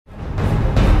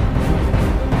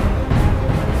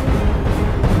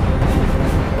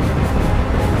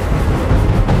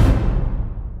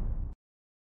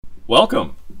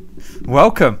Welcome.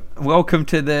 Welcome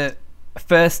to the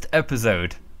first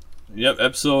episode. Yep,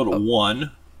 episode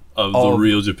 1 of The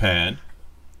Real Japan.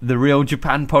 The Real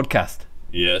Japan podcast.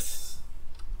 Yes.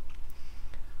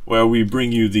 Where we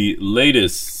bring you the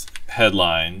latest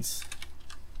headlines.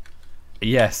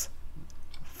 Yes.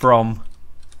 From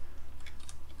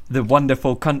the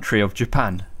wonderful country of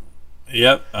Japan.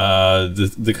 Yep.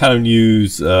 The kind of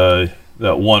news that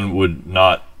one would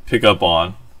not pick up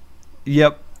on.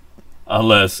 Yep.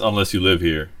 Unless you live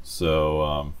here.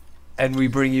 So and we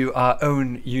bring you our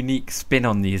own unique spin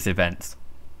on these events.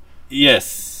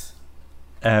 Yes.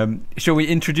 Shall we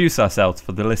introduce ourselves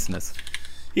for the listeners?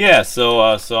 Yeah, so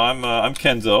I'm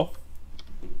Kenzo.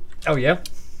 Oh yeah.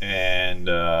 And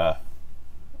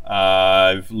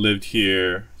I've lived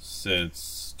here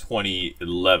since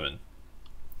 2011.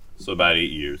 So about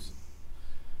 8 years.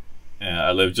 And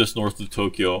I live just north of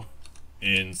Tokyo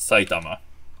in Saitama.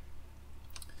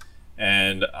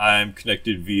 And I'm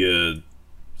connected via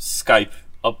Skype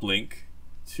uplink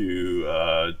to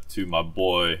my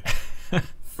boy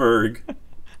Ferg,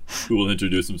 who will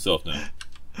introduce himself now.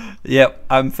 Yep,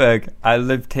 I'm Ferg. I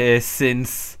lived here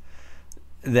since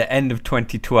the end of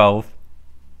 2012.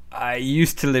 I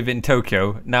used to live in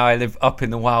Tokyo. Now I live up in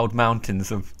the wild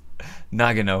mountains of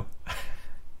Nagano.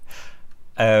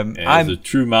 I'm a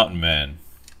true mountain man.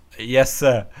 Yes,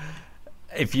 sir.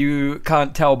 If you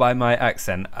can't tell by my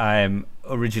accent, I'm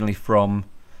originally from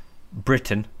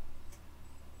Britain.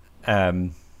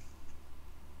 Unlike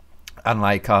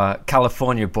our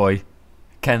California boy,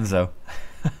 Kenzo.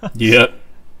 Yep.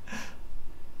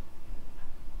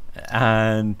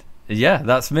 And yeah,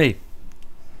 that's me.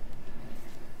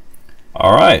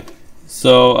 All right.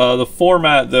 So the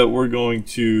format that we're going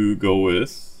to go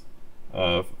with,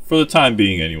 for the time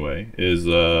being anyway, is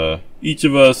each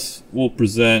of us will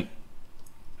present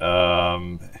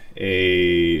a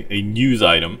news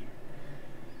item,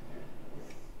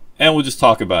 and we'll just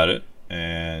talk about it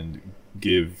and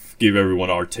give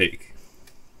everyone our take.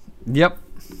 Yep.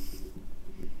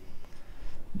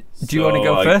 Do you want to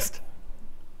go first?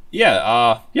 Yeah,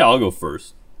 I'll go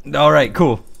first. All right,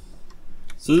 cool.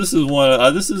 So this is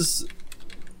one. This is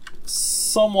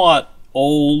somewhat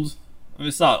old. I mean,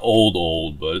 it's not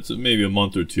old, but it's maybe a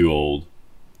month or two old.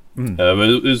 But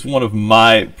it's one of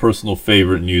my personal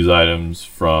favorite news items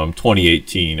from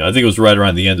 2018. I think it was right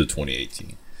around the end of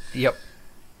 2018. Yep.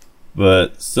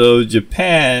 But so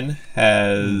Japan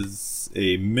has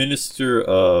a minister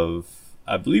of,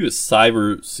 I believe it's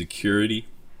cyber security.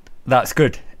 That's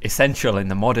good. Essential in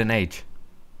the modern age.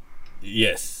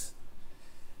 Yes.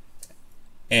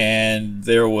 And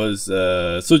there was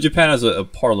so Japan has a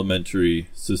parliamentary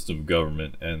system of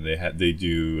government, and they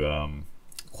do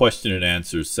question and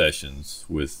answer sessions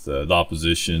with the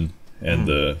opposition and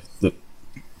the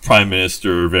prime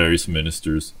minister or various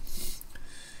ministers.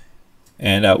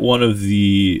 And at one of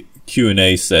the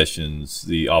Q&A sessions,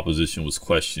 the opposition was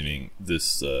questioning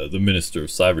the minister of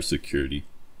cybersecurity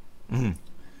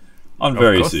on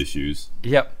various issues.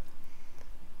 Yep.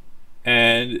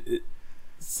 And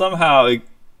somehow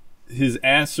his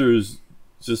answers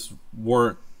just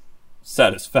weren't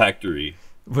satisfactory.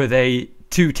 Were they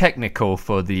too technical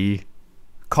for the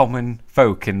common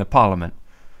folk in the parliament?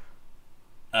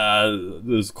 It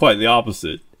was quite the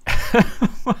opposite.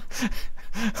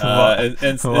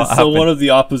 And so one of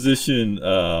the opposition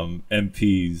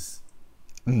MPs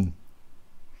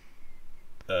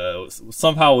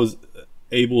somehow was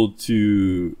able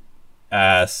to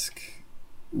ask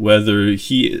whether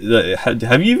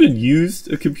have you even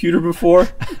used a computer before?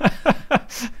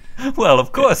 Well,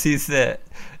 of course, he's the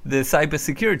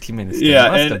cybersecurity minister. Yeah, he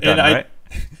must have done, right?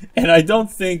 And I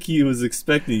don't think he was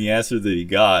expecting the answer that he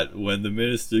got when the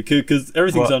minister, because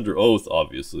everything's under oath,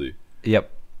 obviously.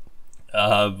 Yep.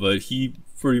 But he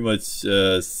pretty much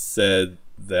said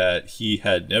that he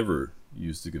had never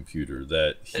used a computer.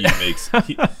 That he makes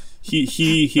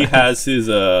he has his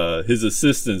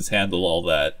assistants handle all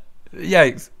that.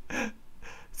 Yikes!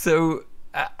 So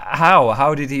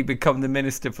how did he become the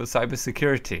minister for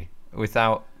cybersecurity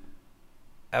without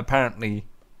apparently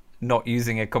not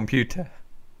using a computer?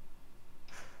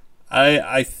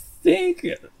 I think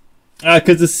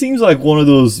because it seems like one of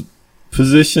those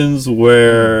positions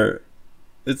where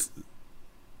it's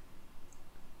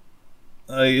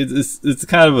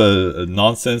kind of a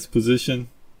nonsense position.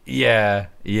 Yeah.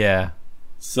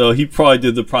 So he probably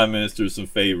did the prime minister some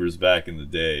favors back in the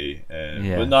day,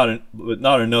 but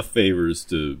not enough favors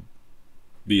to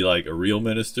be like a real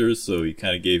minister. So he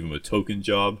kind of gave him a token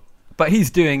job. But he's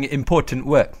doing important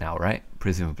work now, right?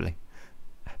 Presumably.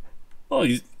 Well,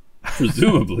 he's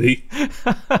Presumably.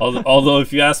 Although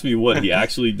if you ask me what he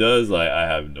actually does, I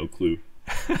have no clue.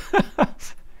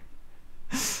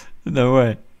 No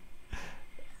way.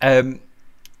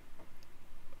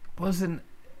 Wasn't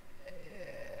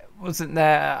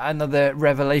there another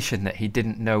revelation that he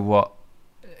didn't know what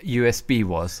USB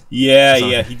was?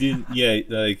 Yeah, he didn't. Yeah,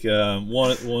 like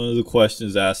one of the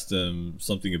questions asked him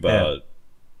something about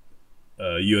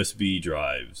USB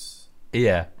drives.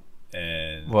 Yeah.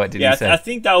 And what did he say? I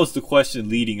think that was the question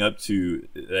leading up to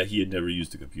that he had never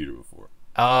used a computer before.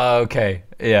 Oh, okay.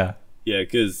 Yeah. Yeah,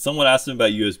 because someone asked him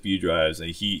about USB drives,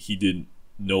 and he didn't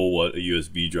know what a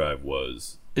USB drive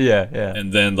was. Yeah.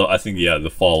 And then I think the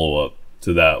follow up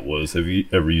to that was, have you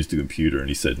ever used a computer? And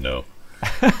he said no.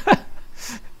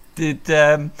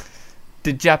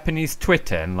 Did Japanese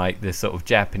Twitter and like the sort of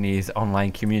Japanese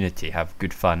online community have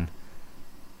good fun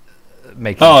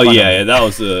making? Oh fun yeah, that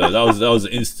was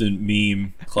an instant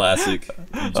meme classic in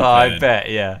Japan. Oh, I bet.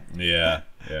 Yeah.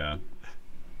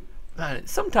 Man,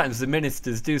 sometimes the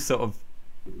ministers do sort of.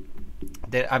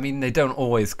 They don't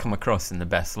always come across in the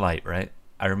best light, right?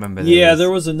 I remember. There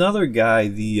was another guy.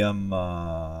 This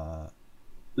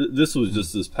was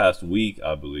just this past week,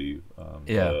 I believe.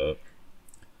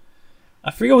 I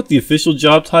forget what the official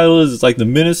job title is. It's like the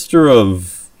Minister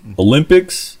of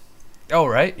Olympics. Oh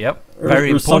right, yep,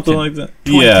 very or important. Something like that.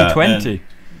 2020.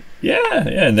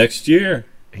 Yeah, next year.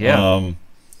 Yeah.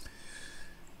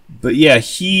 But yeah,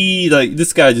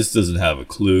 this guy just doesn't have a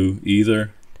clue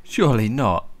either. Surely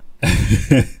not.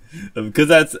 Because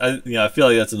I feel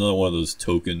like that's another one of those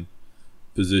token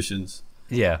positions.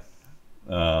 Yeah.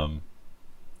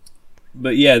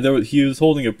 But yeah, he was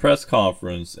holding a press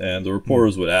conference, and the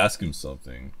reporters would ask him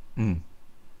something. And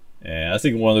I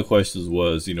think one of the questions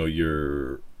was,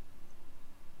 you're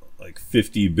like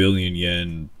 50 billion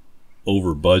yen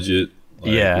over budget.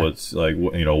 Like, what's like,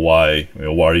 why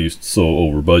are you so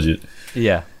over budget?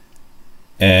 Yeah.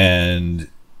 And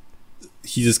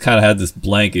he just kind of had this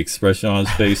blank expression on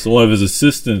his face. So one of his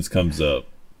assistants comes up.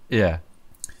 Yeah.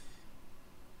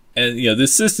 And the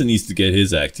assistant needs to get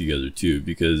his act together too,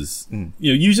 because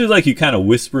usually like you kind of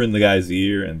whisper in the guy's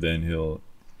ear, and then he'll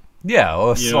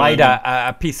or slide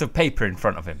a piece of paper in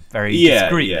front of him very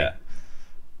discreetly. Yeah.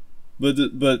 But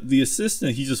the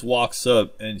assistant, he just walks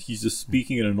up and he's just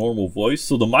speaking in a normal voice,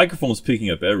 so the microphone's picking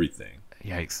up everything.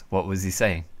 Yikes! What was he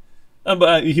saying?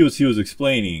 But he was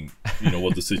explaining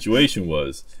what the situation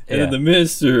was, and then the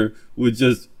minister would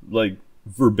just like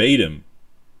verbatim.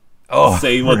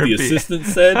 Say what the assistant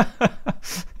said.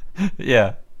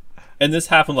 Yeah. And this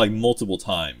happened like multiple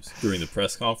times during the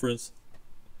press conference.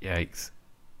 Yikes.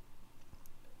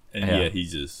 And he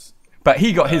just... But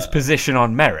he got his position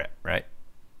on merit, right?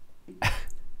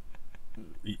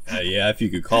 If you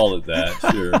could call it that,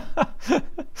 sure.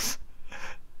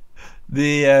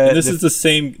 This is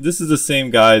the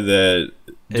same guy that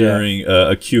during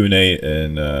a Q&A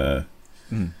in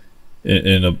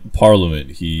a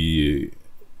parliament,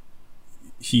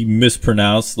 he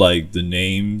mispronounced like the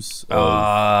names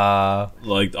of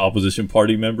like the opposition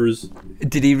party members.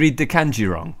 Did he read the kanji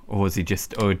wrong, or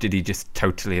did he just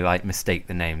totally like mistake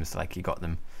the names, like he got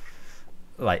them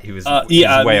like he was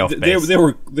way off base?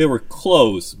 They were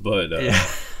close, but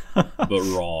but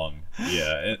wrong.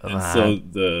 Yeah, and so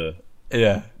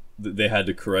they had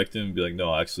to correct him and be like,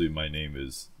 no, actually my name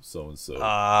is so and so.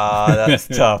 That's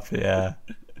tough. Yeah.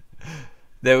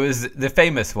 There was the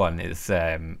famous one is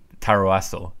Taro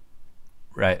Aso,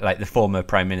 right? Like the former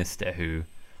prime minister who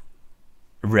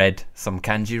read some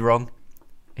kanji wrong.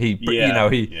 He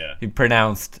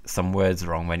pronounced some words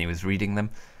wrong when he was reading them,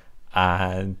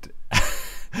 and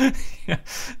the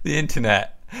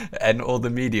internet and all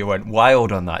the media went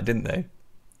wild on that, didn't they?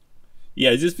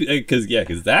 Yeah, just because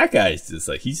that guy's just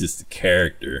like, he's just a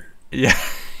character. Yeah.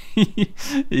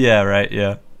 Yeah. Right.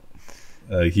 Yeah.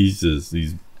 He's a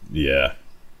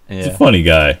funny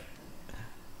guy.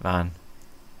 Man,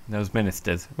 those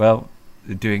ministers, well,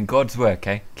 they're doing God's work,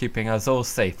 keeping us all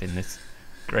safe in this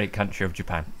great country of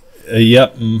Japan.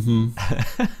 Yep.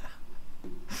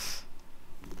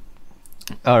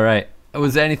 All right,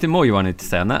 was there anything more you wanted to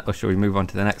say on that, or shall we move on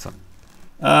to the next one?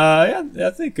 I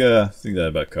think that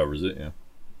about covers it. Yeah.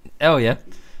 Oh yeah.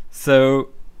 So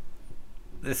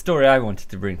the story I wanted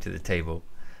to bring to the table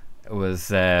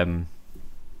was about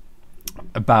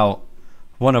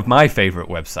one of my favorite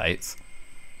websites,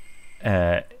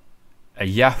 a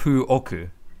Yahoo Oku,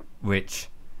 which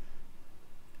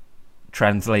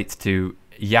translates to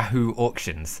Yahoo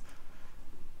Auctions,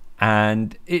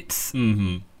 and it's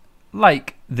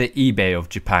like the eBay of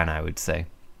Japan, I would say.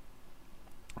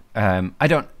 I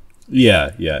don't.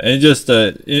 Yeah, and just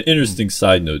an interesting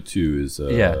side note too is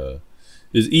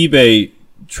is eBay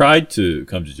tried to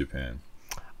come to Japan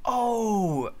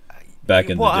Oh, back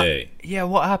in the day. Yeah,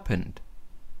 what happened?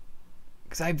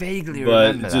 Because I vaguely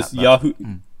But remember just that. Yahoo,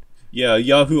 yeah,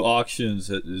 Yahoo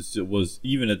Auctions was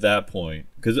even at that point,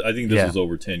 because I think this was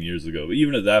over 10 years ago. But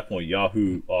even at that point,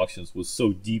 Yahoo Auctions was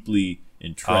so deeply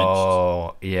entrenched.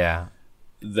 Oh, yeah.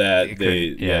 That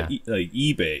like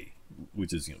eBay,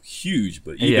 which is huge,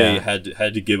 but eBay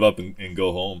had to give up and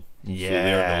go home. Yeah, so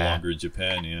they are no longer in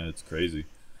Japan. Yeah, it's crazy.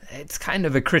 It's kind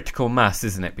of a critical mass,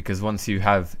 isn't it? Because once you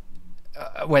have,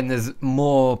 when there's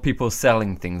more people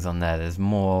selling things on there, there's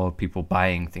more people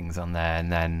buying things on there,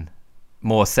 and then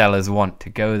more sellers want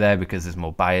to go there because there's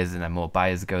more buyers, and then more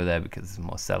buyers go there because there's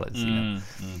more sellers.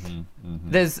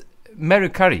 There's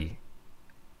Mercari,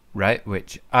 right,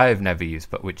 which I've never used,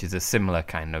 but which is a similar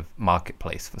kind of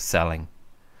marketplace for selling.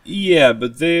 Yeah,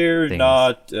 but they're things.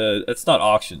 not. It's not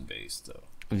auction based though.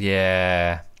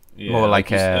 Yeah, more like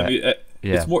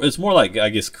It's more like, I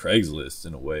guess, Craigslist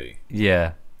in a way.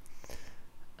 Yeah.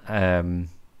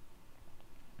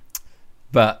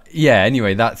 But yeah,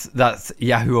 anyway, that's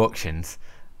Yahoo Auctions,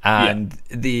 and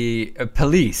the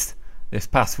police this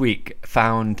past week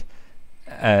found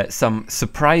some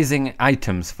surprising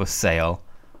items for sale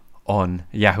on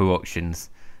Yahoo Auctions,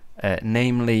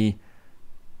 namely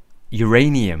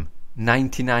uranium,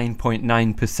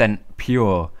 99.9%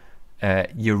 pure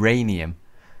uranium.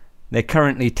 They're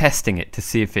currently testing it to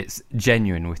see if it's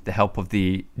genuine with the help of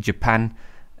the Japan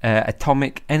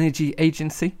Atomic Energy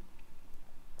Agency.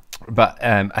 But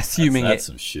assuming that's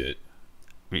some shit.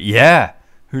 Yeah,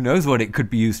 who knows what it could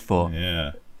be used for?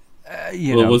 Yeah.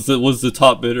 You know. Was the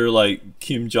top bidder like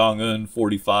Kim Jong-un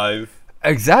 45?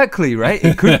 Exactly, right?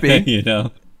 It could be. You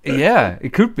know. Yeah,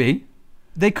 it could be.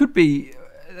 They could be.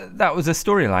 That was a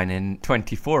storyline in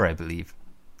 24, I believe,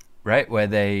 right, where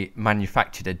they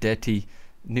manufactured a dirty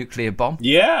nuclear bomb.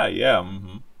 Yeah.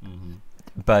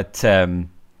 But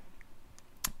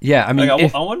yeah, I mean,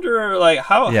 I wonder, like,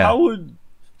 how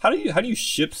do you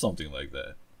ship something like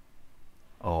that?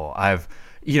 Oh,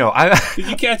 you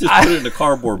can't just put it in a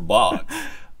cardboard box.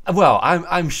 Well,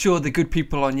 I'm sure the good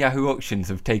people on Yahoo Auctions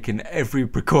have taken every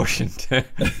precaution to,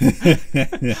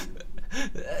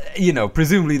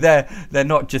 presumably they're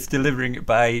not just delivering it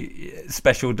by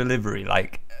special delivery,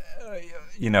 like,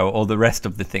 all the rest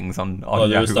of the things on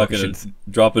Yahoo Auctions.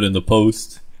 Drop it in the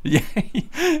post.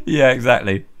 Yeah,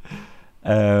 exactly.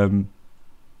 I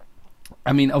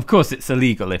mean, of course, it's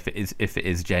illegal if it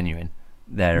is genuine.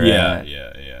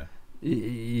 Yeah.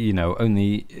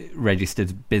 Only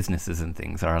registered businesses and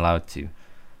things are allowed to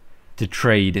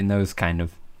trade in those kind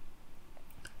of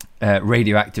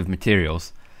radioactive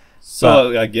materials.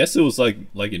 So I guess it was like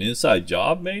an inside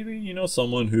job, maybe.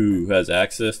 Someone who has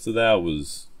access to that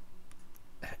was.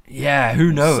 Yeah,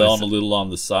 who knows? Selling a little on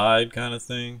the side, kind of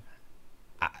thing.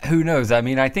 Who knows? I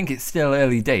mean, I think it's still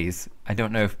early days. I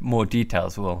don't know if more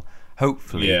details will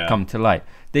hopefully come to light.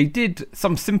 They did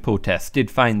some simple tests,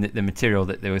 did find that the material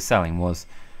that they were selling was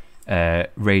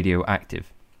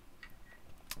radioactive.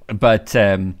 But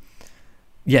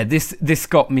this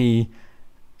got me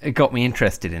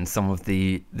interested in some of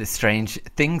the strange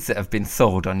things that have been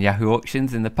sold on Yahoo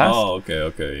Auctions in the past. Oh,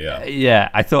 okay, yeah. Yeah,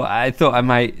 I thought I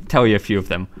might tell you a few of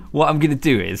them. What I'm going to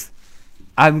do is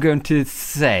I'm going to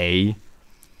say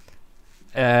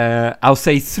I'll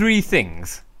say 3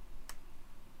 things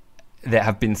that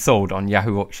have been sold on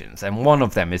Yahoo Auctions, and one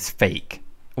of them is fake.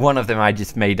 One of them I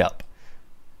just made up.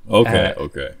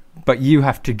 Okay. But you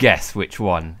have to guess which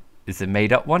one is a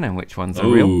made up one and which one's a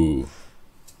real.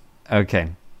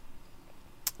 Okay.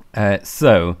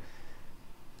 So,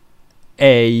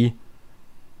 a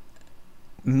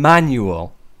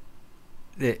manual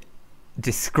that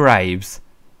describes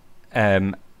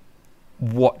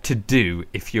what to do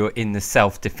if you're in the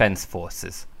self-defense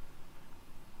forces.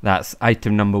 That's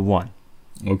item number 1.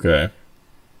 Okay.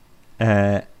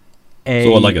 So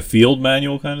like a field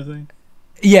manual kind of thing?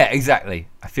 Yeah, exactly.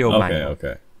 A field manual.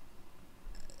 Okay.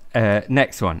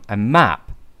 Next one. A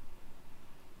map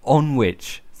on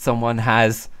which someone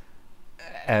has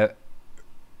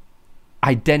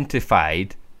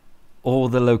identified all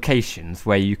the locations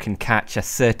where you can catch a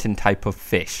certain type of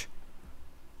fish.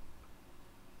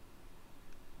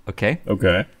 Okay?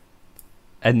 Okay.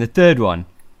 And the third one,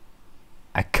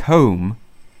 a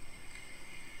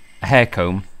hair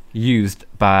comb used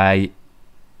by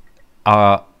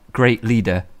our great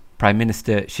leader, Prime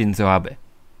Minister Shinzo Abe.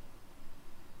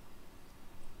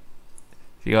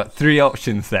 You got 3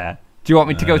 options there. Do you want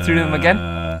me to go through them again?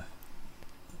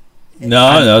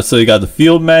 No. So you got the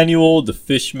field manual, the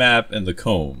fish map, and the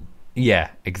comb.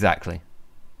 Yeah, exactly.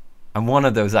 And one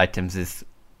of those items is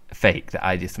fake that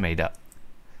I just made up.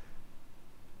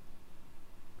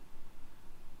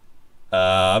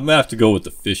 I'm gonna have to go with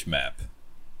the fish map.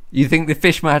 You think the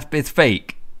fish map is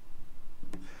fake?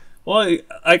 Well,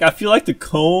 like I feel like the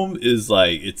comb is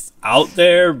like it's out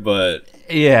there, but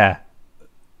Yeah.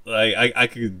 like I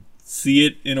could see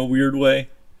it in a weird way.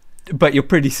 But you're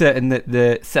pretty certain that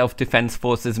the Self-Defense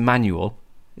Forces manual,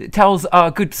 it tells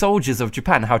our good soldiers of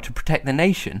Japan how to protect the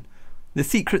nation, the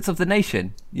secrets of the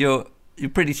nation. You're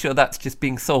pretty sure that's just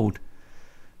being sold.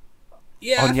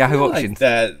 Yeah, on Yahoo Auctions. Like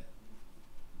that.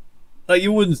 Like it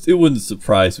wouldn't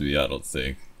surprise me. I don't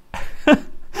think.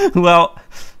 Well,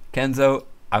 Kenzo,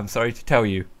 I'm sorry to tell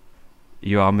you,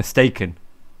 you are mistaken.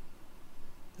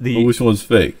 But which one's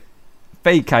fake?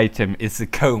 Fake item is the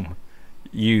comb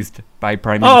used by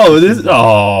Prime Minister. Oh, this.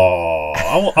 Oh,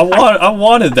 I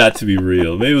wanted that to be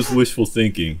real. Maybe it was wishful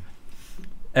thinking.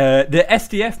 The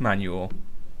SDF manual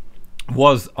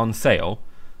was on sale.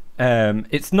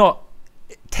 It's not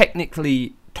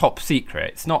technically top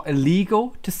secret. It's not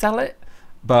illegal to sell it,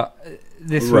 but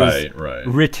this was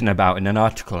written about in an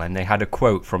article, and they had a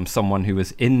quote from someone who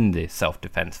was in the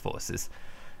Self-Defense Forces,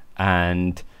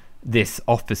 and this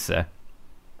officer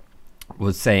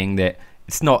was saying that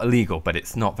it's not illegal, but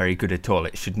it's not very good at all.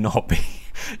 It should not be.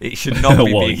 It should not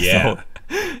be being sold.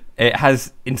 It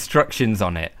has instructions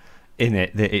on it in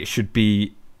it that it should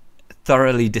be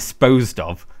thoroughly disposed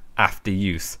of after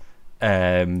use,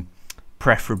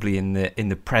 preferably in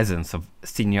the presence of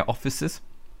senior officers.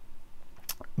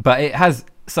 But it has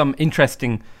some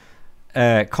interesting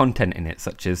content in it,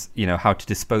 such as how to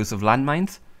dispose of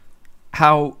landmines.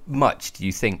 How much do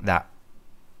you think that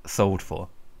sold for?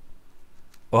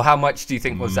 Or how much do you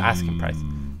think was the asking price?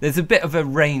 There's a bit of a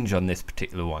range on this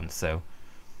particular one, so.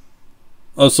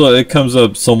 Oh, so it comes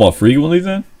up somewhat frequently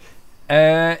then?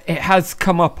 It has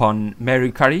come up on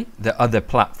Mercari, the other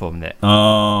platform that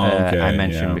I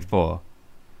mentioned before.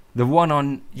 The one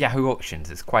on Yahoo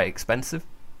Auctions is quite expensive.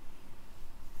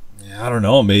 Yeah, I don't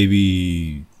know,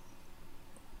 maybe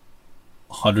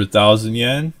 100,000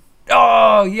 yen?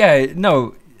 Oh, yeah,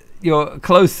 no, you're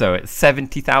close though. It's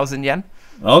 70,000 yen.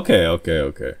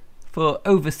 Okay. For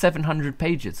over 700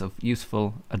 pages of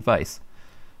useful advice.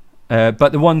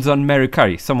 But the ones on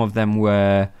Mercari, some of them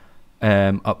were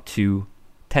up to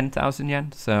 10,000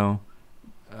 yen, so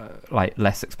like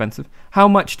less expensive. How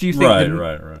much do you think?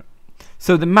 Right.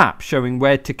 So the map showing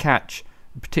where to catch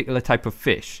a particular type of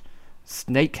fish,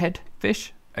 snakehead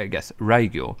fish, I guess,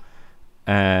 raigyo.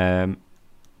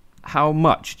 How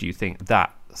much do you think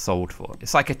that sold for?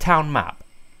 It's like a town map,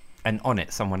 and on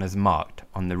it someone has marked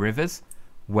on the rivers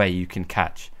where you can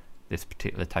catch this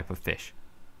particular type of fish.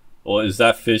 Well, is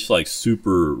that fish like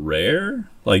super rare?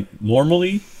 Like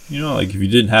normally, like if you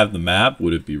didn't have the map,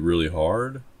 would it be really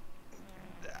hard?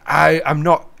 I'm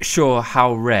not sure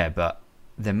how rare, but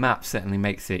the map certainly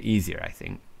makes it easier, I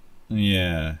think.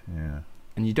 Yeah.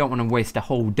 And you don't want to waste a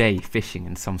whole day fishing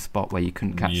in some spot where you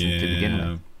couldn't catch them to begin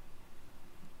with.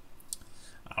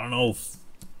 I don't know,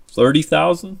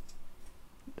 30,000?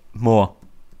 More.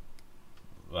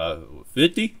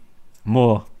 50?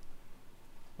 More.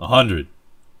 100.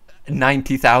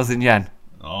 90,000 yen.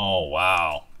 Oh,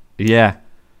 wow. Yeah.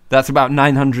 That's about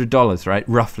 $900, right?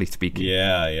 Roughly speaking.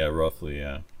 Yeah, roughly,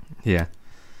 yeah. Yeah.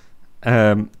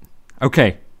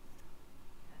 Okay.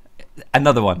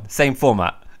 Another one. Same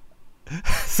format.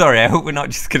 Sorry, I hope we're not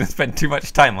just going to spend too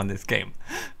much time on this game.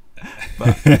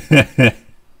 But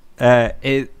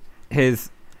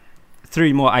here's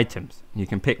 3 more items. You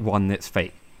can pick one that's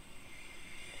fake.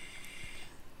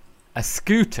 A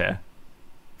scooter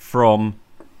from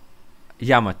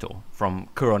Yamato, from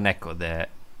Kuroneko, the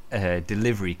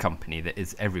delivery company that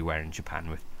is everywhere in Japan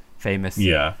with famous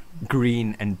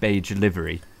green and beige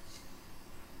livery.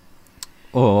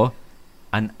 Or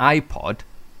an iPod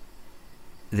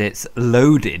that's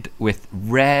loaded with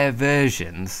rare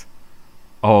versions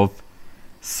of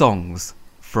songs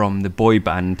from the boy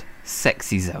band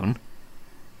Sexy Zone.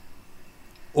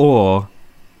 Or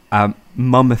a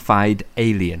mummified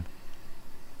alien.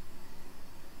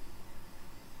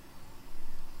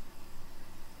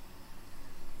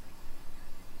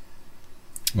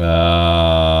 Do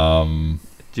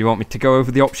you want me to go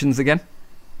over the options again?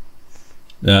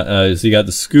 So you got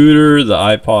the scooter, the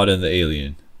iPod, and the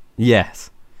alien. Yes.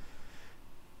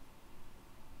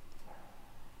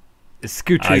 The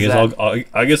scooter.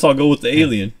 I guess I'll go with the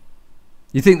alien.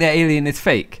 You think the alien is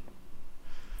fake?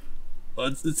 Well,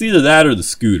 it's either that or the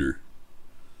scooter.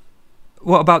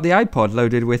 What about the iPod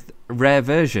loaded with rare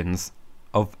versions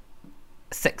of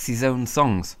Sexy Zone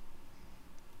songs?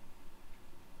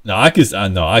 No, I could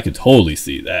totally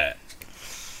see that.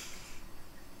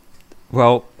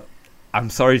 Well, I'm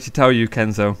sorry to tell you,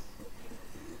 Kenzo.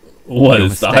 What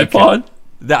is the iPod?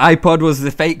 The iPod was the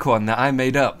fake one that I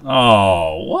made up.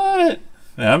 Oh, what?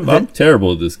 Man, I'm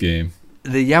terrible at this game.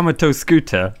 The Yamato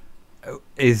scooter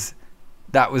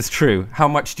that was true. How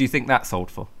much do you think that sold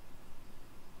for?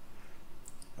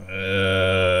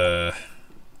 Uh,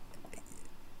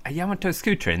 A Yamato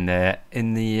scooter in the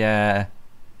in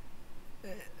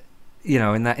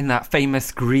that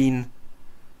famous green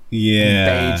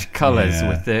and beige colours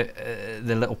with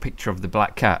the little picture of the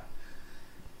black cat.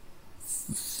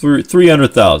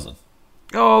 300,000.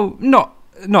 Oh, not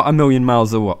a million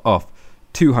miles off.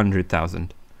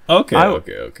 200,000. Okay.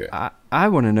 I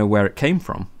want to know where it came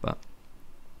from, but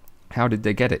how did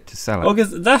they get it to sell it? Oh,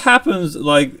 because that happens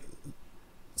like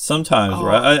sometimes,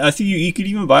 right? I see you could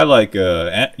even buy like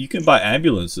you can buy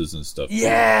ambulances and stuff.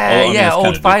 Yeah,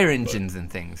 old fire engines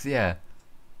and things. Yeah,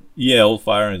 old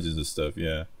fire engines and stuff.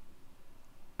 Yeah.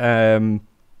 The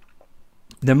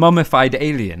mummified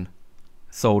alien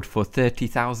sold for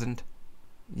 30,000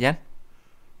 yen.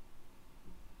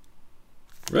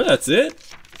 Really, that's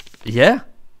it? Yeah.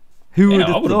 Who would have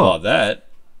I would have bought that.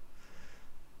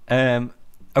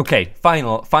 Okay,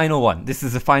 final one. This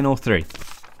is the final three.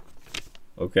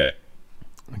 Okay.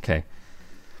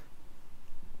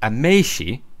 A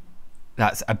meishi,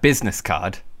 that's a business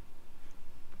card,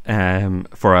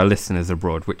 for our listeners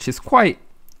abroad, which is quite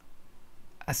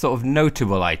a sort of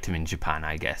notable item in Japan,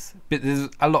 I guess. But there's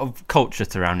a lot of culture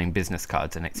surrounding business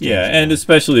cards and exchange. Yeah, and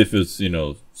especially if it's,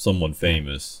 someone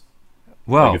famous.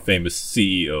 Well, like a famous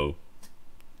CEO.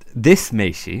 This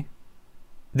meishi,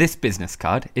 this business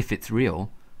card, if it's real,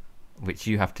 which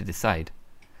you have to decide,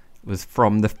 was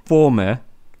from the former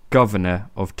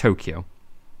governor of Tokyo.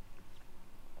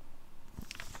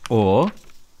 Or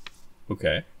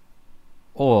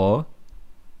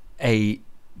a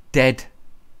dead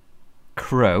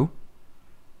crow,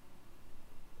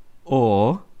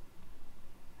 or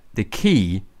the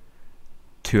key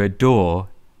to a door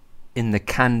in the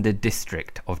Kanda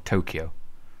district of Tokyo.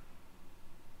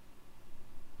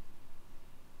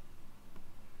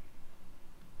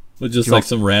 But just like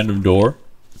some random door?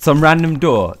 Some random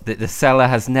door that the seller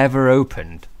has never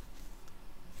opened,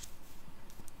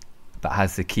 but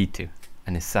has the key to,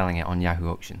 and is selling it on Yahoo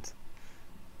Auctions.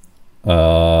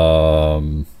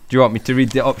 Do you want me to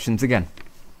read the options again?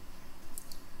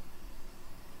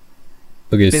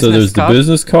 Okay, so there's the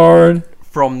business card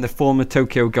from the former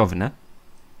Tokyo governor,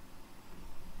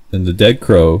 and the dead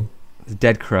crow,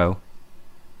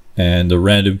 and the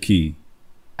random key.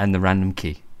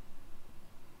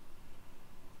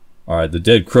 All right, the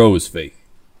dead crow is fake.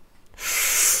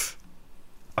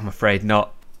 I'm afraid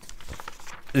not.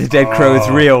 The dead crow is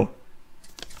real.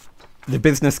 The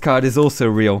business card is also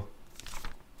real.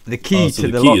 The key to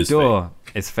the locked door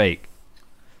is fake.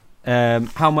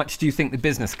 How much do you think the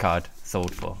business card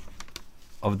sold for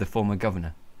of the former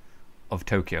governor of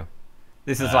Tokyo?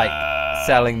 This is like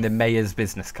selling the mayor's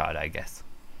business card, I guess.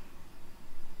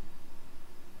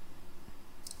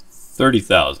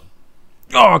 30,000.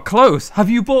 Oh, close. Have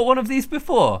you bought one of these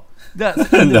before?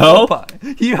 That's no.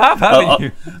 You have, haven't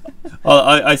you?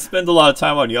 I spend a lot of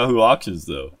time on Yahoo Auctions,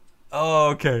 though.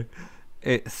 Oh, okay.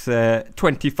 It's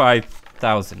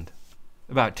 25,000,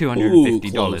 about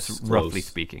 $250, roughly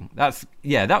speaking. That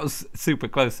was super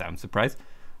close. I'm surprised.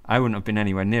 I wouldn't have been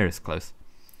anywhere near as close.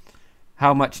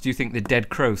 How much do you think the dead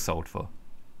crow sold for?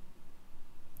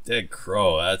 Dead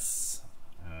crow. That's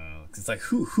it's like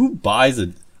who buys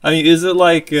it? I mean, is it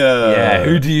like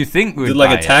who do you think would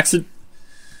buy it?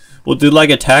 Did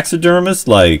like a taxidermist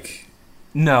like?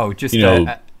 No, just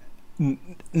no,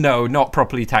 not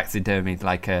properly taxidermied,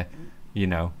 like a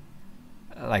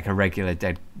regular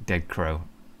dead crow.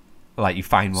 Like you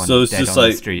find one so it's dead just on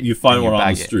like the street. You find one on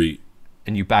the street.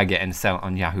 And you bag it and sell it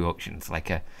on Yahoo Auctions like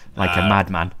a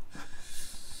madman.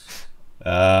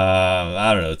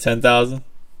 I don't know, 10,000?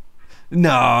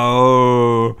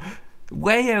 No.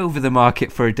 Way over the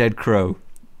market for a dead crow.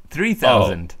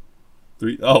 3,000.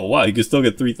 Oh, wow, you can still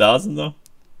get 3,000 though?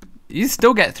 You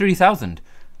still get 3,000.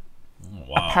 Oh,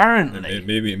 wow. Apparently.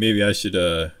 Maybe I should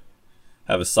have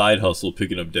a side hustle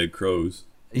picking up dead crows.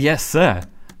 Yes, sir.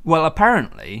 Well,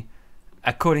 apparently,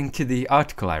 according to the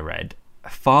article I read,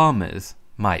 farmers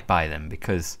might buy them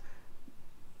because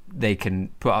they can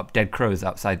put up dead crows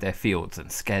outside their fields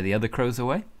and scare the other crows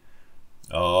away.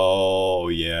 Oh,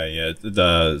 yeah.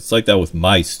 It's like that with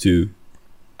mice, too.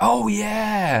 Oh,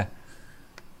 yeah.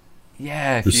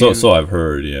 Yeah. So I've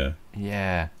heard, yeah.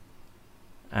 Yeah.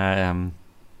 And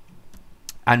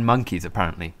monkeys,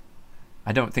 apparently.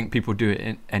 I don't think people do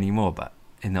it anymore, but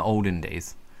in the olden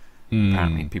days,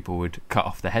 apparently people would cut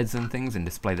off the heads and things and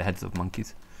display the heads of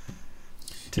monkeys.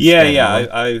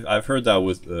 Yeah. I've heard that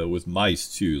with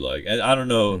mice too. Like, and I don't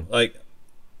know, like,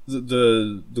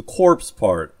 the corpse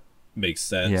part makes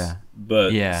sense. Yeah.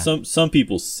 But Yeah. some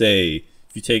people say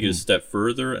if you take it a step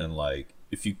further and like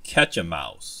if you catch a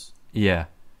mouse Yeah.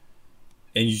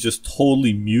 and you just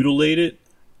totally mutilate it,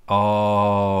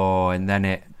 Oh, and then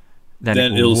it will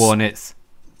it'll warn its.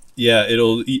 yeah,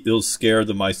 it'll scare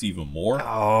the mice even more.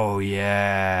 Oh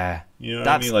yeah. You know what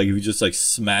I mean? Like if you just like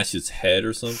smash its head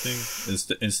or something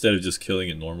instead of just killing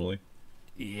it normally.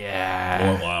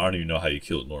 Yeah. Or, I don't even know how you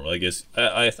kill it normally. I guess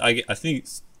I think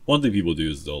one thing people do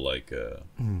is they'll like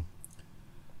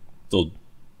they'll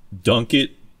dunk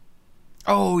it.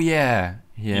 Oh yeah.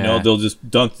 Yeah. You know, they'll just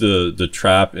dunk the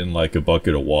trap in like a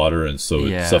bucket of water and so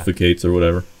it suffocates or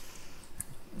whatever.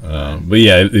 But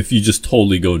yeah, if you just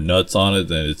totally go nuts on it,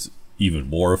 then it's even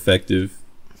more effective.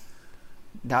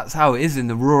 That's how it is in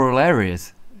the rural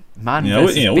areas. Man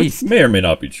versus beast. Which may or may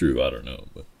not be true. I don't know.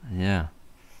 But yeah.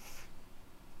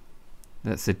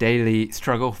 That's a daily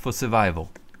struggle for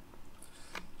survival.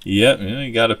 yeah,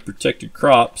 you got to protect your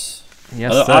crops.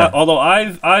 Yes, sir. Although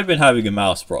I've been having a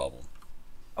mouse problem.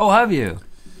 Oh, have you?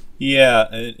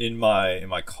 Yeah, in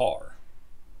my car.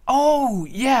 Oh,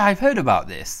 yeah, I've heard about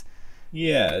this.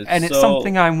 Yeah, and it's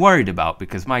something I'm worried about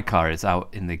because my car is out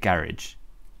in the garage.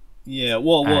 Yeah,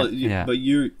 but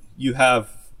you have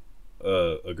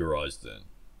a garage then.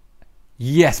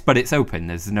 Yes, but it's open.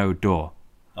 There's no door.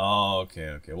 Oh,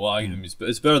 okay. Well, I mean,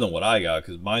 it's better than what I got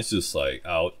because mine's just like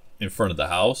out in front of the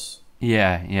house.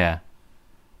 Yeah.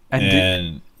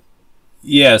 And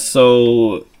yeah,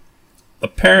 so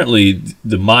apparently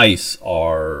the mice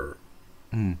are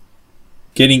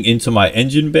getting into my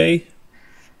engine bay.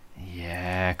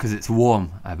 Yeah, because it's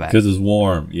warm, I bet. Because it's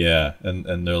warm, yeah.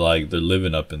 And they're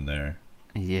living up in there.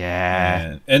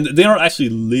 Yeah. And they don't actually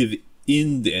live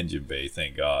in the engine bay,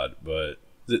 thank God. But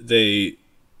they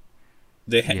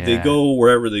go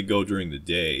wherever they go during the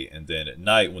day. And then at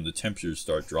night, when the temperatures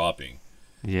start dropping.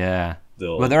 Yeah.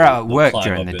 They're out at work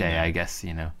during the day, I guess,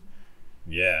 you know.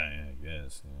 Yeah, I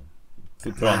guess.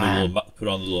 Yeah. Put on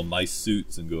the little mice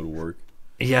suits and go to work.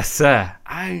 Yes, sir.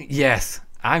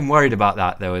 I'm worried about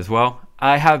that though as well.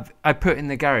 I put in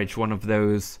the garage one of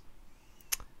those.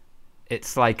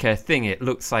 It's like a thing. It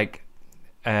looks like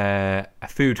a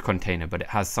food container, but it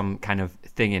has some kind of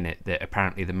thing in it that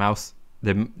apparently the mice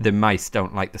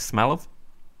don't like the smell of.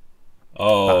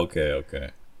 Oh,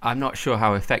 okay. I'm not sure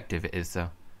how effective it is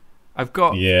though. I've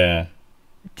got. Yeah.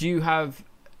 Do you have?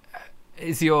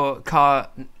 Is your car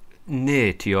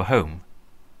near to your home?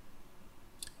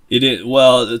 It is.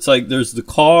 Well, it's like there's the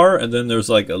car, and then there's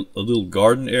like a little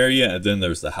garden area, and then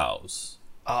there's the house.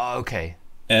 Oh, okay.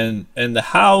 And the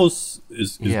house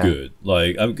is good.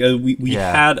 Like we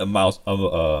had a mouse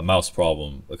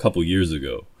problem a couple years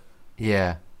ago.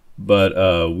 Yeah.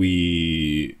 But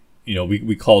we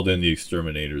called in the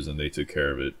exterminators and they took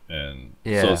care of it, and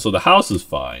so the house is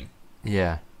fine.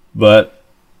 Yeah. But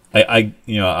I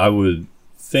would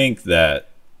think that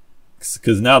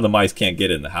because now the mice can't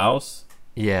get in the house.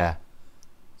 Yeah.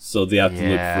 So they have to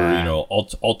look for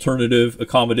alternative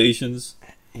accommodations.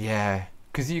 Yeah,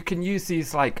 because you can use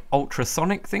these like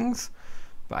ultrasonic things,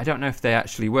 but I don't know if they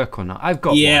actually work or not. I've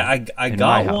got one. I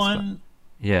got one.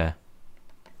 Yeah.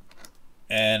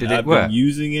 And I've been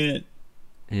using it.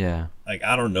 Yeah. Like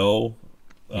I don't know.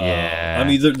 Yeah. I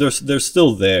mean, they're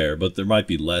still there, but there might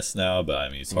be less now. But I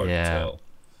mean, it's hard to tell.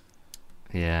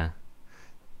 Yeah.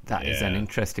 That is an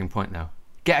interesting point, though.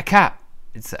 Get a cat.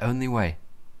 It's the only way.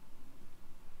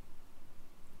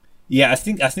 Yeah, I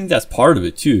think that's part of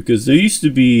it too, because there used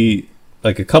to be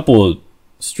like a couple of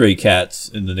stray cats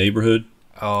in the neighborhood.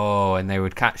 Oh, and they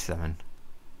would catch them. And...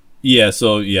 Yeah,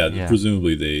 so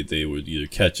presumably they would either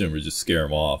catch them or just scare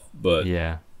them off. But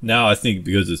now I think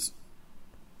because it's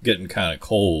getting kind of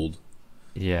cold,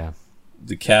 the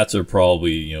cats are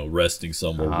probably resting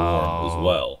somewhere warm as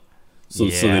well, so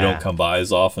they don't come by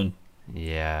as often.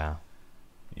 Yeah.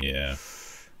 We'll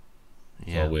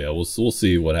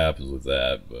see what happens with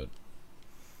that, but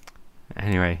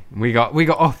anyway, we got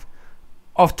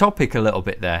off topic a little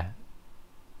bit there.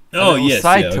 Oh yes,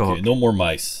 okay. No more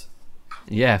mice.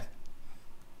 Yeah.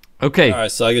 Okay. All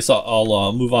right, so I guess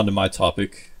I'll move on to my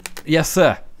topic. Yes,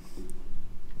 sir.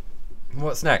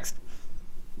 What's next?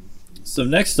 So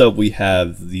next up, we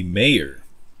have the mayor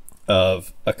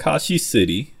of Akashi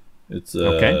City. It's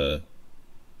so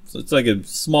it's like a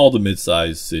small to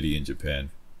mid-sized city in Japan.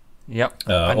 Yep.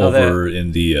 Over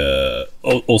in the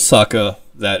Osaka,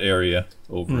 that area,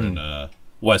 over in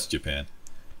West Japan.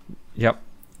 Yep.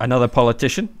 Another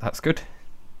politician. That's good.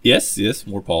 Yes,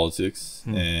 more politics.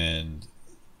 And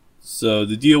so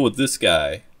the deal with this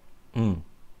guy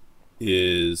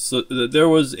is, so there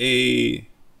was a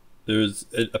there's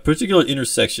a particular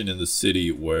intersection in the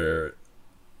city where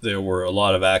there were a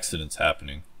lot of accidents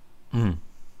happening. Mm.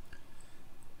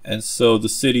 And so the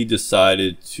city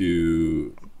decided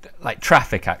to... Like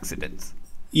traffic accidents.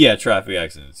 Yeah, traffic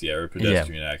accidents, or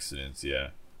pedestrian accidents,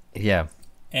 Yeah.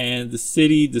 And the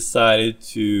city decided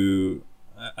to...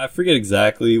 I forget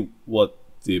exactly what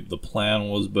the plan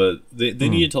was, but they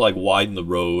needed to like widen the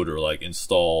road or like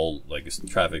install like a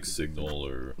traffic signal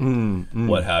or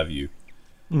what have you.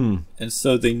 And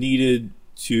so they needed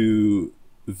to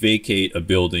vacate a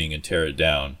building and tear it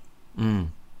down.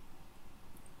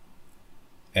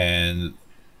 And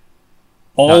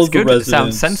all of the residents... It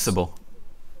sounds sensible.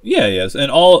 Yes.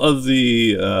 And all of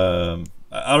the...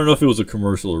 I don't know if it was a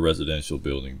commercial or residential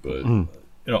building, but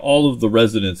all of the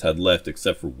residents had left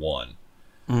except for one.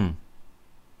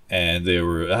 And they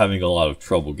were having a lot of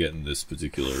trouble getting this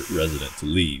particular resident to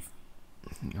leave.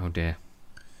 Oh dear.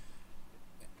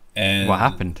 And what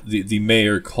happened? The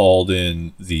mayor called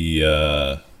in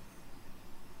the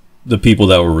people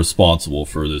that were responsible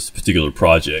for this particular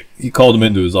project. He called them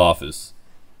into his office.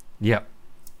 Yep.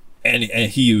 And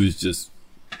he was just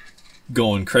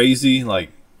going crazy,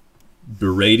 like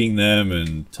berating them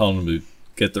and telling them to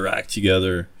get their act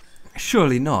together.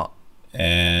 Surely not.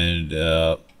 And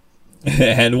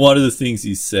and one of the things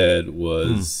he said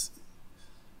was,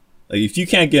 like, if you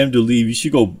can't get him to leave, you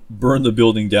should go burn the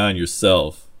building down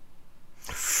yourself.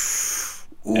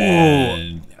 Ooh,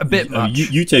 and a bit much.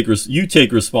 You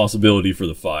take responsibility for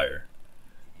the fire.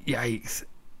 Yikes.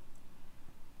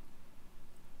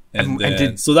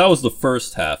 So that was the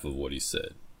first half of what he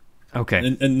said.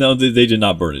 Okay. And no, they did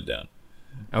not burn it down.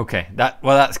 Okay.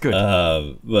 That's good.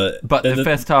 But the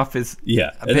first half is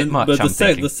a bit much. But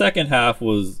the second half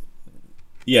was,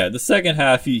 the second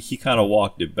half he kind of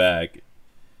walked it back,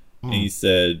 and he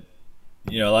said,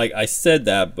 like, I said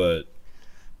that, but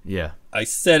I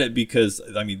said it because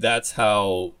that's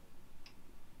how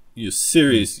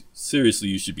seriously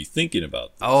you should be thinking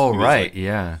about this. Oh, because, right,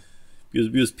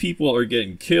 because people are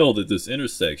getting killed at this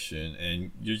intersection,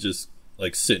 and you're just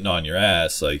like sitting on your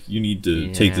ass. Like, you need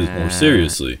to take this more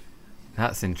seriously.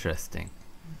 That's interesting.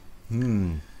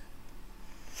 I'm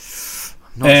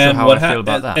not sure how I feel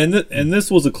about that. And this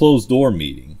was a closed door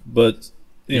meeting, but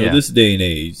this day and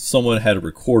age, someone had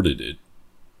recorded it.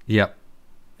 Yep.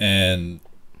 And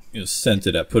sent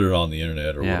it, put it on the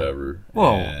internet or whatever.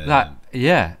 Well,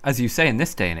 as you say, in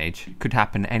this day and age, could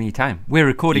happen any time. We're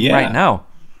recording right now.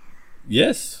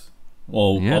 Yes.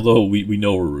 Well, although we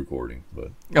know we're recording,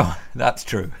 but that's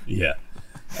true. Yeah.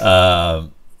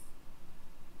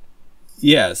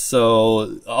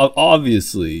 So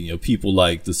obviously, people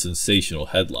like the sensational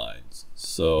headlines.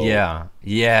 So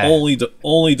only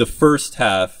the first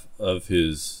half of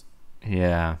his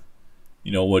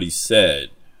what he said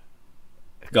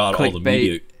got all the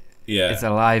media. It's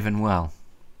alive and well.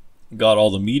 Got all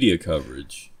the media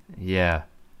coverage. Yeah.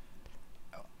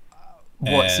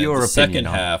 What's your opinion? The second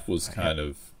half was kind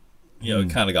of, it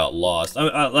kind of got lost.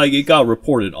 Like, it got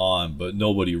reported on, but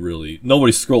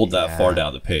nobody scrolled that far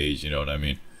down the page. You know what I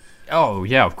mean? Oh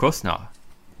yeah, of course not.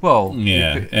 Well,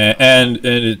 and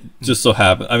it just so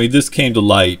happened. This came to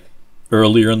light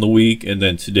earlier in the week, and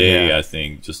then today, I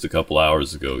think, just a couple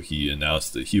hours ago, he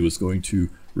announced that he was going to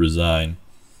resign.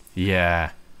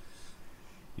 Yeah.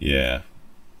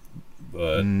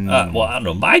 But I don't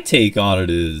know. My take on it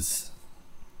is,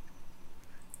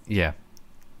 he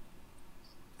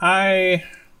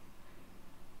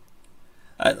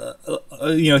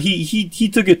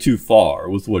took it too far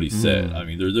with what he said.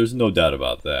 There's no doubt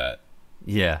about that.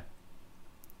 Yeah.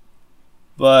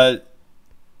 But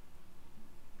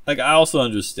like, I also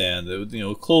understand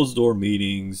that closed door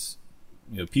meetings,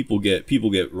 people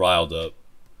get riled up.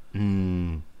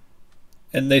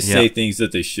 And they say things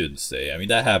that they shouldn't say.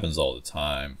 That happens all the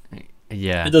time.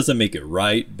 Yeah. It doesn't make it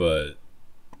right, but...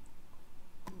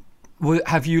 Well,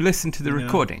 have you listened to the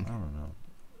recording? I don't know.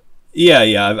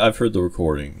 Yeah, I've heard the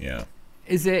recording, yeah.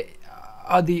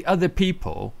 Are the other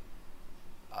people...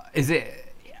 Is it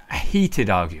a heated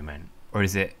argument? Or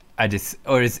is it...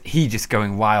 Or is he just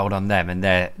going wild on them, and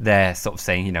they're sort of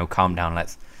saying, calm down,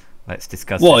 let's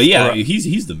discuss Well, this. yeah,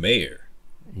 he's the mayor.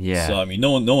 Yeah. So,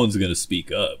 no one's going to speak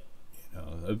up.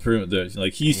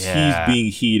 Like, he's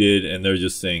being heated, and they're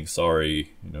just saying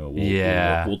sorry.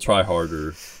 We'll try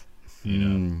harder.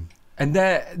 And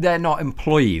they're not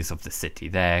employees of the city.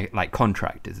 They're like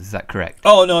contractors. Is that correct?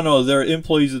 Oh no, they're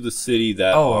employees of the city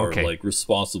that are like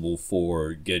responsible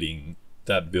for getting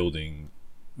that building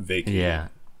vacated.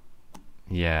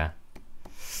 Yeah.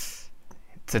 It's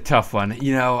a tough one.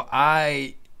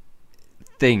 I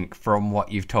think from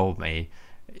what you've told me,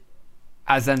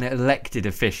 as an elected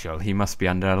official, he must be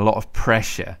under a lot of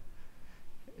pressure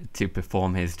to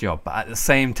perform his job. But at the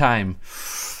same time,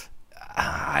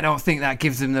 I don't think that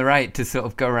gives him the right to sort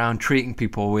of go around treating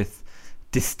people with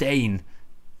disdain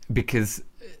because,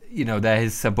 they're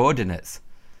his subordinates.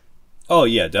 Oh,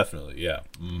 yeah, definitely, yeah.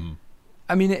 Mm.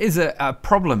 I mean, it is a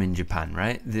problem in Japan,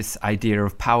 right? This idea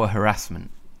of power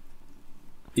harassment.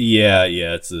 Yeah,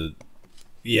 it's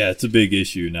a big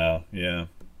issue now, yeah.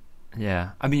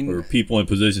 Yeah, I mean... Or people in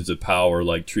positions of power,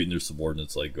 like, treating their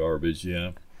subordinates like garbage,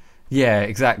 yeah. Yeah,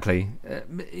 exactly.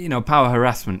 Power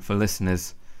harassment, for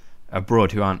listeners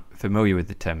abroad who aren't familiar with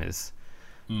the term, is...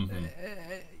 Mm-hmm.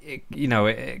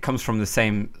 It comes from the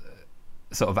same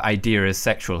sort of idea as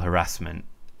sexual harassment.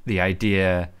 The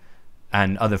idea,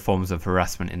 and other forms of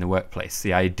harassment in the workplace.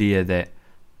 The idea that,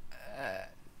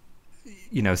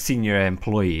 senior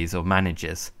employees or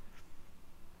managers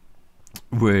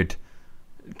would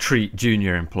treat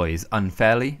junior employees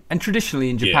unfairly. And traditionally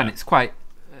in Japan, it's quite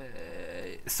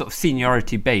sort of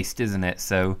seniority based, isn't it?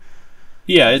 So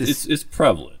yeah, it's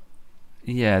prevalent.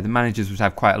 Yeah, the managers would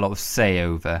have quite a lot of say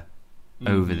over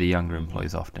the younger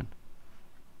employees often.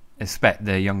 Expect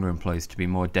the younger employees to be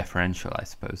more deferential, I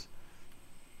suppose.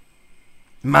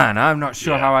 Man, I'm not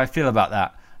sure how I feel about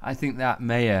that. I think that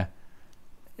mayor,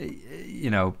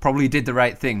 probably did the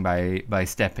right thing by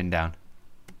stepping down.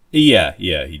 Yeah,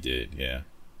 he did, yeah.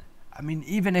 I mean,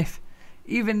 even if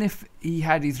he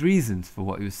had his reasons for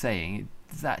what he was saying,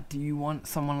 do you want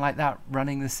someone like that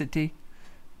running the city?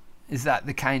 Is that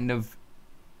the kind of...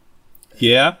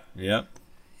 Yeah.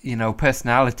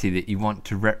 Personality that you want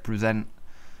to represent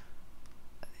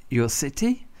your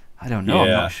city? I don't know, I'm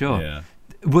not sure. Yeah.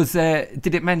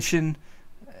 Did it mention,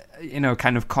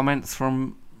 kind of comments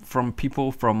from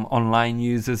people, from online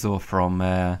users, or from,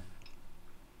 other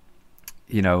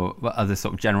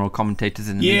sort of general commentators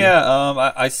in the media?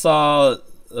 I saw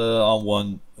on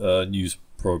one news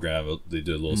program, they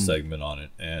did a little segment on it.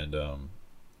 And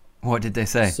what did they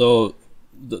say? So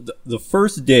the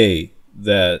first day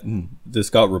that this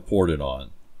got reported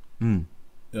on,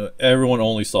 everyone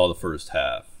only saw the first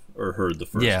half, or heard the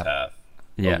first half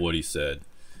of what he said.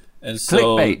 And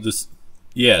so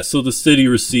so the city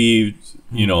received,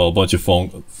 a bunch of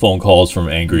phone calls from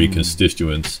angry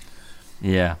constituents.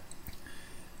 Yeah.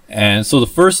 And so the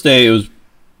first day, it was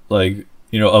like,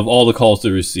 of all the calls they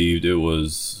received, it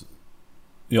was,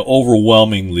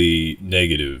 overwhelmingly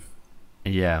negative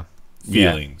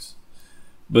feelings.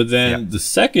 But then the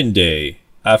second day,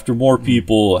 after more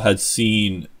people had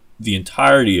seen the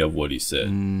entirety of what he said,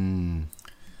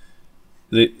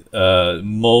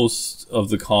 most of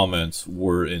the comments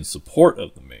were in support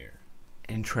of the mayor.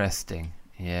 Interesting.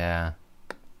 Yeah.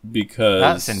 Because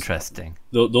that's interesting.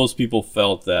 Those people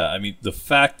felt that, I mean, the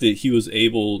fact that he was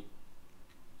able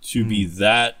to be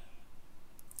that,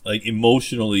 like,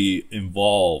 emotionally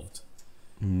involved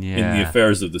in the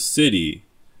affairs of the city,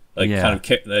 kind of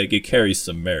it carries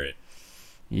some merit.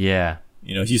 Yeah.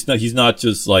 He's not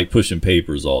just like pushing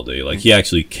papers all day. Like, he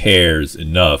actually cares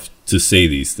enough to say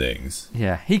these things.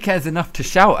 Yeah, he cares enough to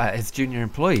shout at his junior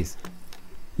employees.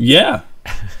 Yeah.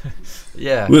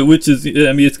 Yeah. Which is,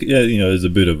 I mean, it's is a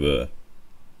bit of a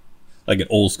like an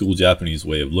old school Japanese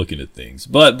way of looking at things.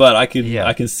 But I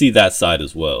can see that side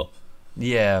as well.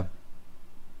 Yeah.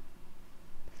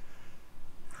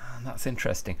 That's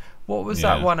interesting. What was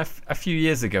that one a few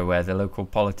years ago where the local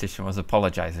politician was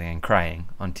apologizing and crying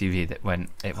on TV that went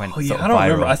sort of I don't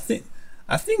viral? remember.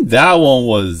 I think that one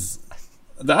was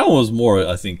more,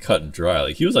 I think, cut and dry.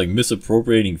 Like, he was like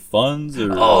misappropriating funds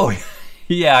or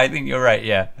yeah, I think you're right.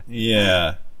 Yeah.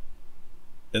 Yeah.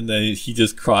 And then he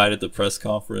just cried at the press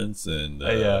conference, and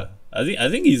I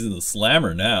think he's in the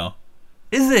slammer now.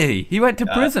 Is he? He went to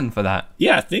prison for that.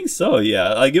 Yeah, I think so.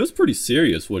 Yeah, like, it was pretty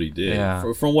serious what he did.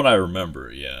 Yeah. From what I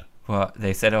remember. Yeah. Well,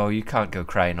 they said, "Oh, you can't go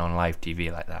crying on live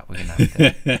TV like that. We're gonna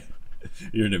have to."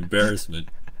 You're an embarrassment.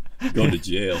 Go to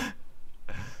jail.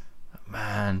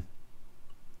 Man,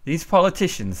 these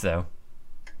politicians though,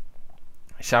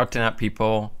 shouting at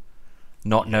people,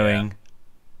 not knowing,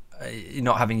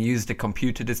 not having used a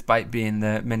computer despite being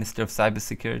the Minister of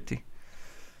Cybersecurity.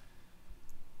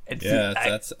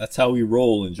 That's how we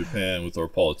roll in Japan with our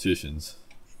politicians.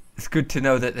 It's good to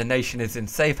know that the nation is in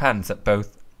safe hands at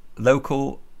both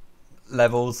local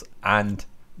levels and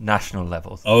national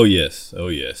levels. Oh yes.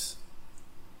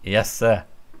 Yes, sir.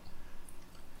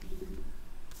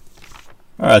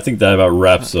 All right, I think that about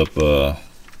wraps up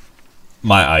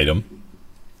my item.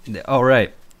 All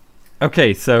right.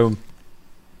 Okay, so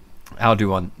I'll do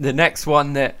one. The next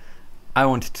one that I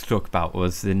wanted to talk about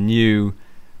was the new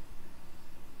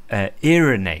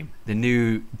era name, the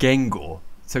new Gengo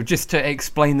So just to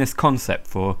explain this concept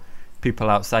for people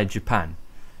outside Japan,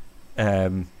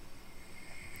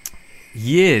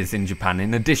 years in Japan,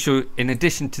 in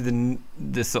addition to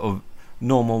the sort of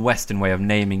normal Western way of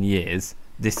naming years,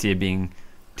 this year being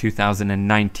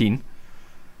 2019,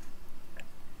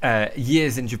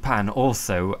 years in Japan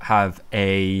also have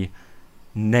a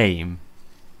name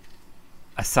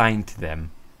assigned to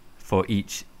them for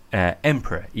each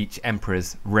emperor, each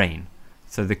emperor's reign.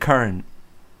 So the current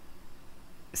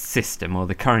system, or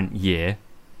the current year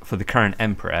for the current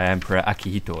emperor, Emperor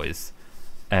Akihito, is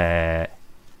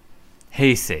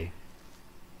Heisei.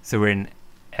 So we're in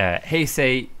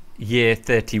Heisei year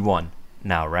 31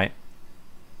 now, right?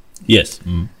 Yes.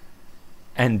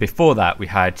 And before that we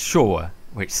had Showa,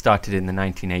 which started in the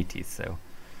 1980s. So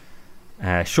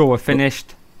Showa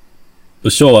finished. The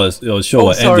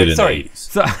Showa ended in the 80s.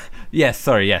 So, yes.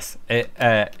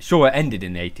 Showa ended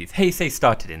in the 80s. Heisei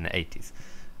started in the 80s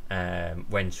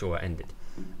when Showa ended.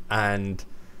 And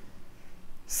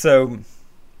so...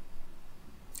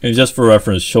 And just for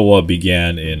reference, Showa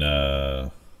began in,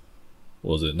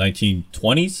 what was it,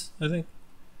 1920s, I think?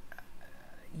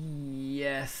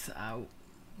 Yes. I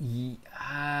think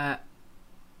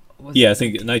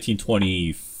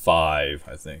 1925,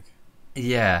 I think.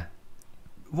 Yeah.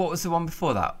 What was the one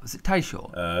before that? Was it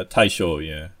Taisho? Taisho,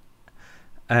 yeah.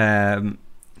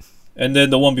 And then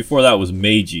the one before that was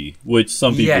Meiji, which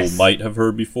some people might have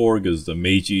heard before, because the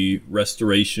Meiji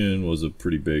Restoration was a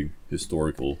pretty big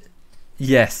historical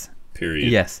period.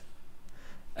 Yes.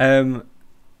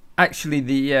 Actually,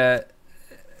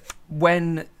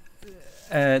 when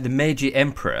the Meiji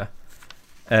Emperor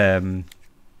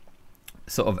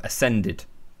sort of ascended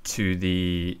to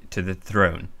the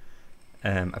throne,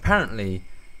 apparently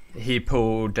he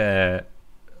pulled they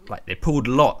pulled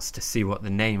lots to see what the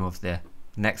name of the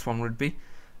next one would be,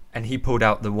 and he pulled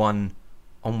out the one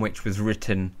on which was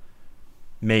written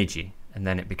Meiji, and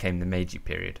then it became the Meiji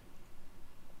period.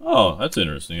 Oh, that's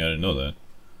interesting. I didn't know that.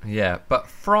 Yeah, but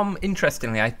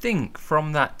interestingly, I think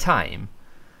from that time,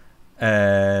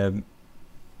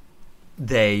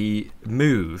 they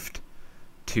moved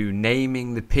to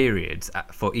naming the periods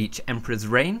for each emperor's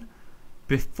reign.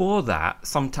 Before that,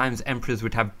 sometimes emperors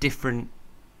would have different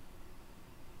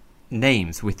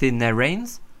names within their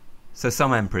reigns. So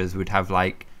some emperors would have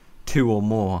like 2 or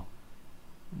more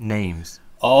names.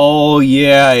 Oh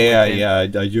yeah. I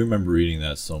do remember reading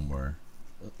that somewhere.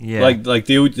 Yeah, like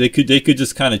they could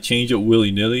just kind of change it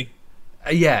willy nilly.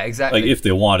 Yeah, exactly. Like if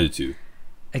they wanted to.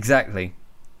 Exactly.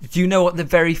 Do you know what the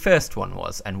very first one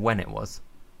was and when it was?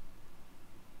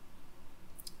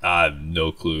 I have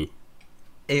no clue.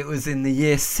 It was in the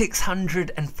year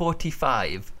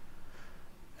 645.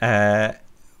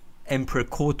 Emperor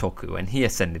Kotoku, and he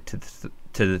ascended to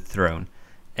the throne,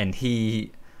 and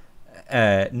he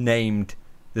named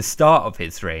the start of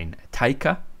his reign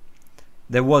Taika.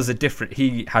 There was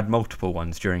he had multiple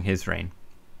ones during his reign,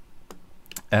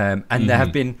 and there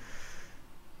have been.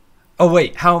 Oh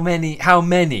wait, how many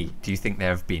do you think there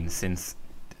have been since?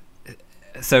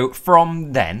 So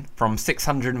from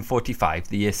 645,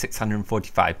 the year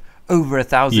 645, over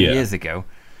 1,000 years ago,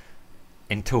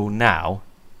 until now,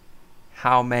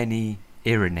 how many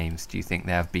era names do you think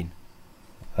there have been?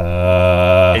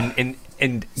 In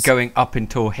going up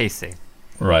until Heisei.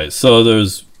 Right. So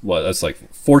there's that's like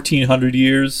 1,400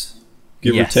 years,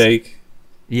 give or take.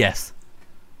 Yes.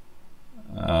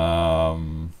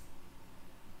 I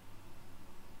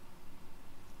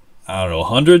don't know,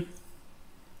 100?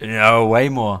 No, way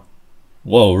more.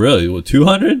 Whoa, really? What,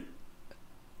 200?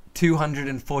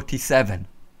 247.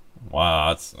 Wow,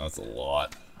 that's a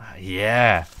lot.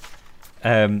 Yeah.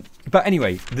 But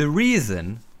anyway, the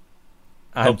reason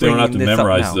I hope they don't have to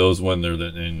memorize those when they're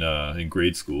in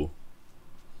grade school.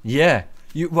 Yeah.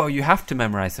 You have to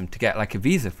memorize them to get like a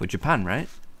visa for Japan, right?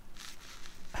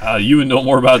 You would know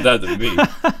more about that than me.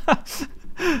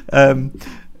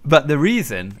 But the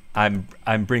reason I'm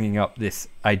bringing up this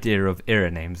idea of era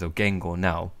names or Gengo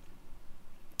now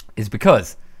is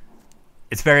because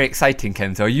it's very exciting,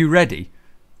 Kenzo. Are you ready?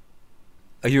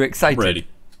 Are you excited? I'm ready.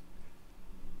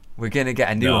 We're gonna get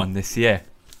a new one this year.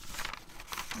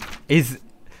 Is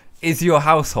your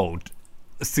household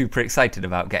super excited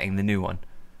about getting the new one?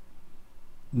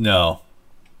 No.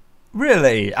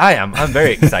 Really? I am. I'm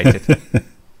very excited.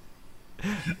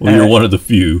 Well, you're one of the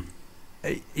few.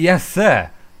 Yes, sir.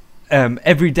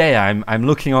 Every day I'm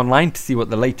looking online to see what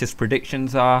the latest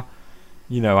predictions are.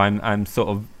 I'm sort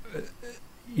of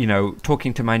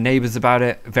talking to my neighbors about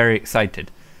it. Very excited.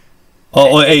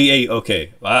 Hey,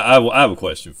 okay. I have a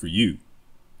question for you.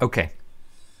 Okay.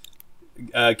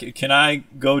 Can I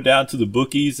go down to the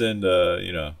bookies and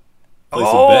place a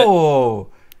bet? Oh,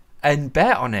 and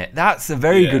bet on it. That's a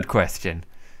very good question.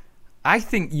 I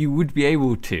think you would be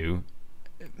able to,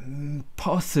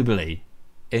 possibly,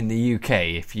 in the UK,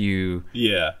 if you...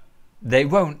 Yeah. They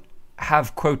won't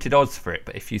have quoted odds for it,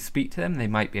 but if you speak to them, they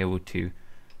might be able to...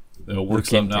 They'll work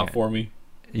something out for me.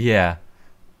 Yeah.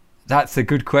 That's a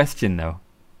good question, though.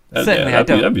 Certainly,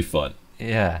 that'd be fun.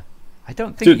 Yeah. I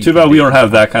don't think... Too bad we don't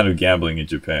have that kind of gambling in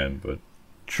Japan, but...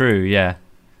 True, yeah.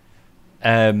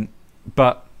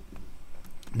 But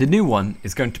the new one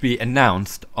is going to be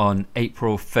announced on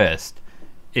April 1st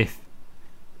if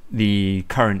the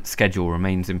current schedule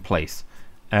remains in place.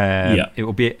 It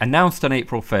will be announced on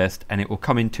April 1st and it will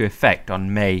come into effect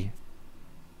on May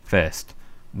 1st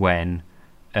when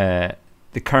the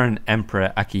current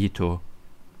Emperor Akihito,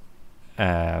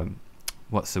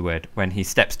 what's the word? When he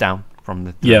steps down from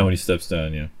the throne. Yeah, when he steps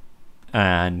down, yeah.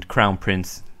 And Crown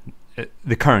Prince,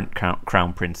 the current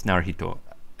Crown Prince Naruhito,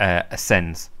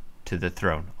 ascends to the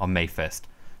throne on May 1st.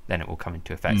 Then it will come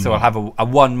into effect. So I'll have a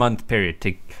 1 month period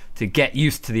to get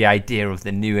used to the idea of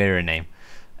the new era name,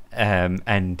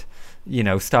 and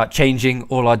start changing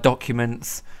all our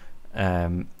documents,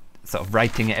 sort of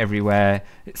writing it everywhere,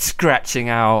 scratching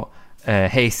out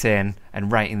Heisen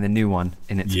and writing the new one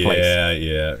in its place.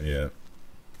 Yeah.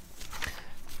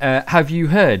 Have you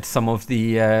heard some of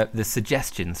the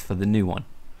suggestions for the new one?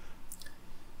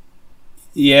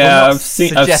 Yeah, I've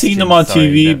seen them on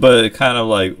TV, but it kind of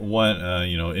like went,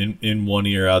 in one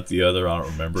ear out the other. I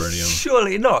don't remember any of them.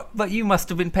 Surely not. But you must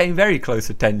have been paying very close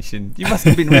attention. You must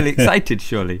have been really excited,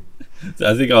 surely.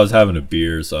 I think I was having a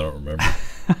beer, so I don't remember.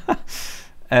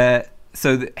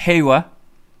 So the Heiwa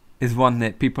is one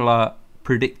that people are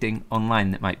predicting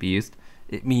online that might be used.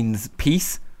 It means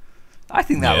peace. I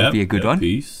think that would be a good one.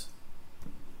 Peace.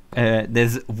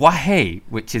 There's Wahei,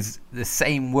 which is the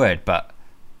same word, but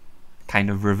kind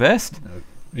of reversed.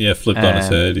 Yeah, flipped on its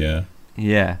head, yeah.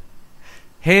 Yeah.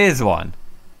 Here's one.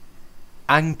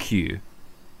 Ankyu,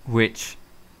 which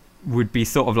would be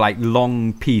sort of like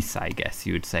long peace, I guess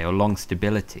you would say, or long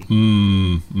stability.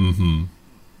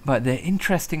 But the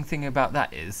interesting thing about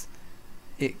that is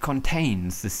it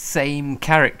contains the same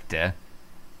character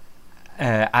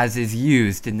as is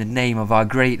used in the name of our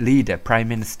great leader, Prime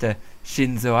Minister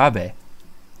Shinzo Abe.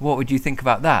 What would you think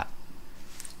about that?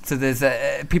 So there's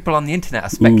people on the internet are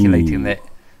speculating that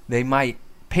they might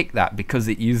pick that because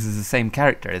it uses the same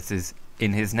character as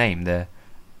in his name, the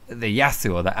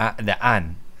Yasu, or the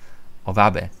An of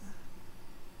Abe,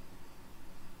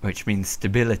 which means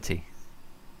stability.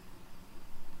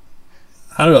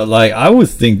 I don't know. Like, I would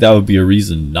think that would be a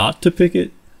reason not to pick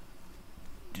it.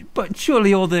 But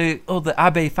surely all the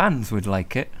Abe fans would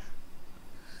like it.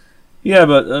 Yeah,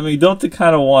 but I mean, don't they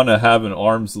kind of want to have an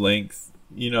arm's length?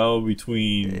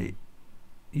 Between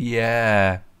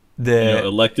the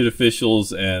elected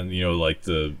officials and like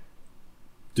the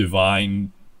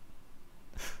divine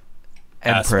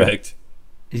Emperor aspect.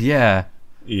 Yeah.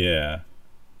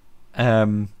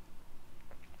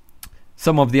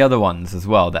 Some of the other ones as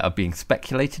well that are being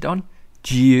speculated on.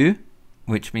 Jiu,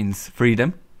 which means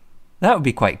freedom. That would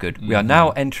be quite good. We are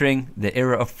now entering the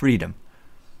era of freedom.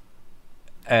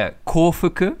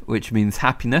 Kofuku, which means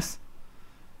happiness.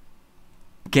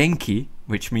 Genki,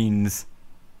 which means,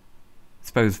 I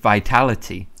suppose,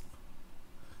 vitality,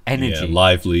 energy. Yeah,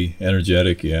 lively,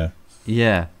 energetic,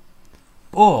 Yeah.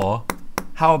 Or,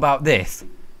 how about this?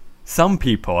 Some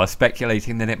people are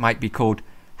speculating that it might be called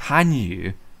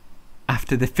Hanyu,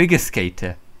 after the figure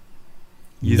skater.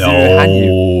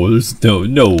 Hanyu. There's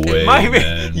no way, it might be,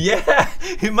 man. Yeah,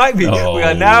 it might be. No. We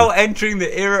are now entering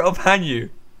the era of Hanyu.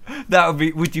 That would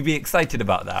be. Would you be excited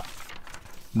about that?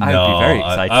 No, I would be very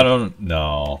excited. I don't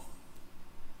know.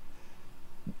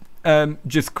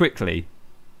 Just quickly,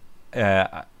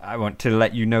 I want to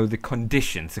let you know the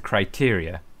conditions, the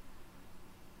criteria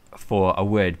for a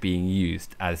word being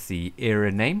used as the era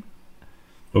name.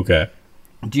 Okay.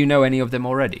 Do you know any of them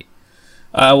already?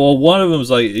 Well, one of them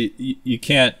is like it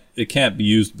can't be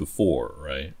used before,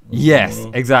 right? Yes,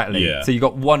 exactly. Yeah. So you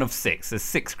got one of 6. There's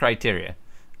 6 criteria,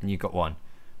 and you got one.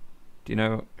 Do you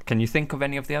know? Can you think of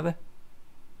any of the other?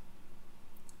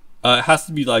 It has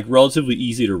to be like relatively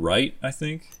easy to write, I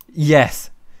think.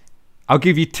 Yes. I'll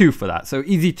give you 2 for that. So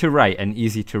easy to write and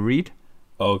easy to read.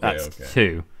 Okay, That's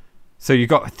 2. So you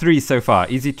got 3 so far.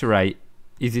 Easy to write,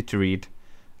 easy to read,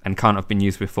 and can't have been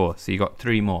used before. So you got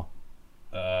 3 more.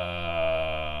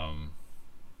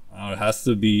 It has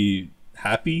to be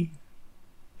happy.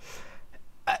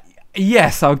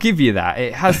 Yes, I'll give you that.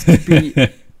 It has to be.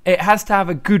 It has to have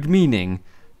a good meaning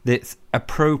that's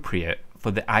appropriate for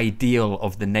the ideal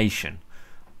of the nation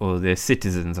or the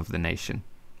citizens of the nation.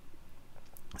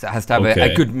 So it has to have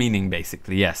a good meaning,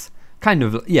 basically, yes. Kind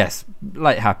of, yes,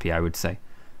 light happy, I would say.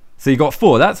 So you got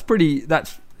 4.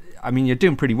 I mean, you're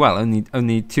doing pretty well.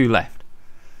 Only 2 left.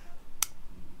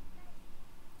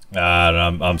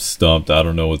 I'm stumped. I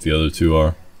don't know what the other 2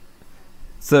 are.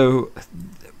 So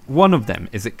one of them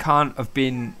is it can't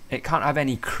have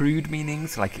any crude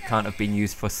meanings, like it can't have been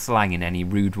used for slang in any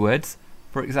rude words,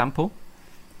 for example.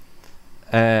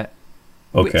 Okay.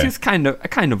 Which is kind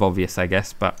of obvious, I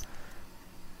guess,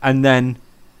 and then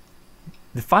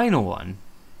the final one,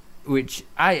 which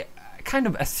I kind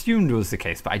of assumed was the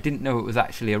case, but I didn't know it was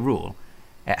actually a rule.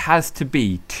 It has to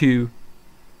be 2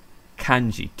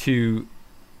 kanji, 2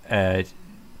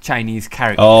 Chinese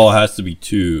characters. Oh, it has to be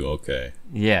 2. Okay.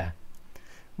 Yeah,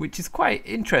 which is quite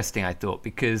interesting, I thought,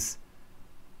 because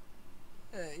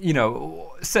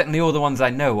certainly all the ones I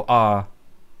know are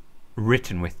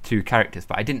written with 2 characters,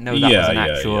 but I didn't know that was an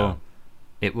actual. Yeah.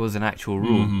 It was an actual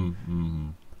rule.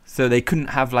 So they couldn't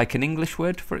have like an English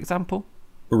word, for example.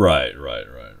 Right.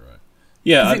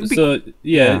 Yeah.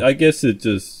 I guess it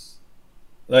just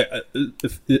like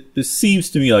it seems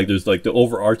to me like there's like the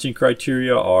overarching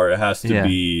criteria are it has to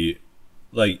be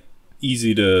like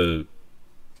easy to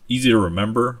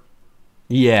remember.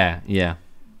 Yeah.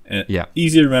 And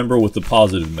easy to remember with a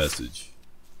positive message.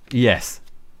 Yes.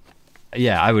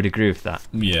 Yeah, I would agree with that.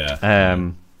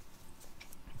 Yeah.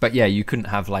 But yeah, you couldn't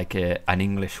have like an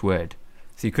English word.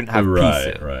 So you couldn't have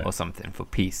peace or something for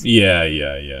peace. Yeah.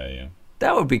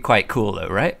 That would be quite cool though,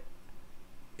 right?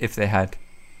 If they had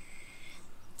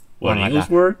an English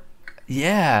word?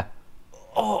 Yeah.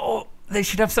 Oh, they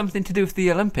should have something to do with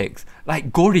the Olympics.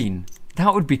 Like Gorin.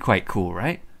 That would be quite cool,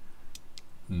 right?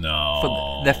 No.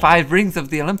 For the 5 rings of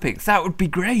the Olympics. That would be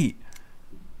great.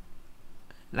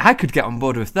 I could get on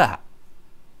board with that.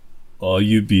 Well,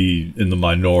 you'd be in the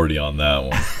minority on that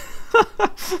one.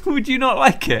 Would you not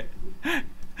like it?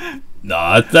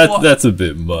 Nah, that's a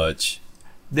bit much.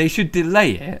 They should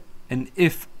delay it, and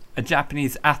if a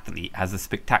Japanese athlete has a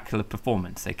spectacular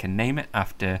performance, they can name it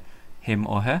after him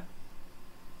or her.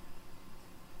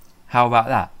 How about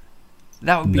that?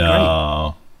 That would be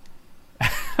great.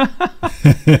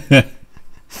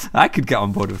 I could get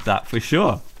on board with that for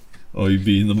sure. Oh, you'd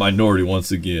be in the minority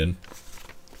once again.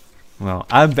 Well,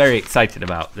 I'm very excited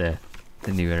about the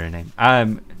new era name.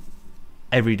 I'm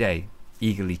every day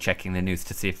eagerly checking the news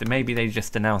to see if maybe they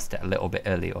just announced it a little bit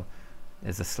early or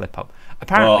there's a slip up.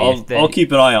 Apparently, I'll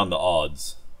keep an eye on the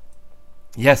odds.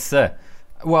 Yes, sir.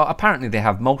 Well, apparently they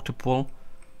have multiple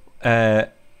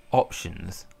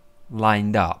options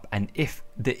lined up, and if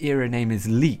the era name is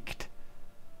leaked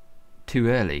too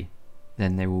early,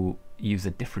 then they will use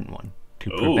a different one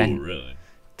to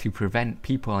prevent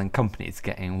people and companies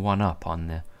getting one up on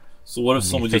the. So what if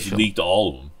someone just leaked all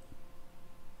of them?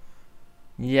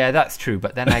 Yeah, that's true.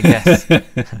 But then I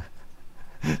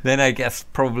guess,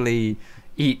 probably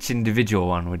each individual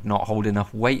one would not hold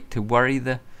enough weight to worry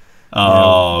the.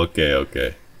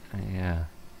 Okay. Yeah.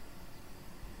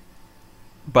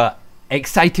 But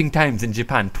exciting times in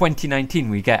Japan. 2019,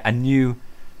 we get a new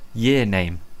year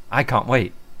name. I can't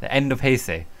wait. The end of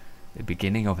Heisei, the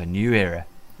beginning of a new era,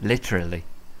 literally.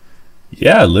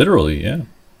 Yeah, literally. Yeah.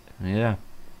 Yeah.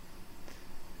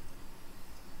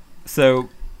 So,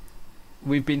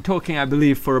 we've been talking, I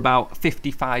believe, for about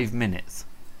 55 minutes.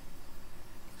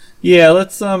 Yeah,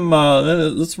 let's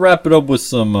wrap it up with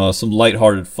some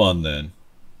lighthearted fun then.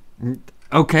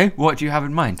 Okay, what do you have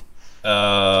in mind?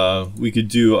 We could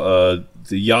do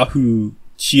the Yahoo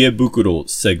Chiebukuro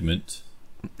segment.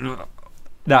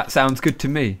 That sounds good to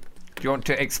me. Do you want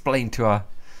to explain to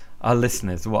our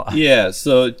listeners what? Yeah,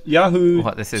 so Yahoo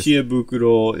what this is?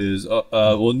 Chiebukuro is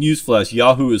newsflash,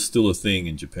 Yahoo is still a thing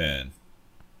in Japan.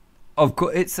 Of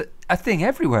course, it's a thing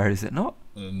everywhere, is it not?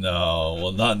 No,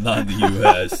 well, not in the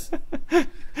US.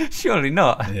 Surely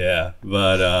not. Yeah,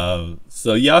 but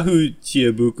so Yahoo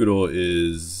Chiebukuro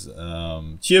is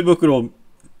Chiebukuro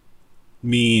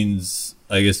means,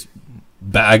 I guess,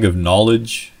 bag of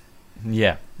knowledge.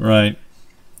 Yeah. Right.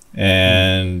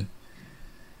 And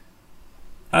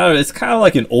I don't know, it's kind of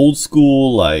like an old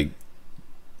school like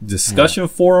discussion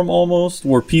forum almost,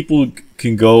 where people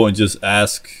can go and just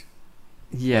ask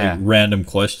like, random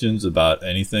questions about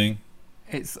anything.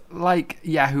 It's like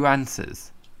Yahoo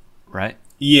Answers, right?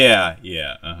 Yeah.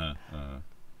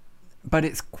 But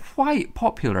it's quite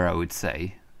popular, I would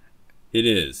say. It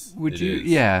is. Would you?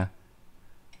 Yeah.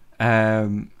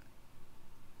 They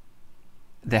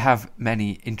have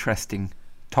many interesting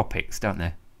topics, don't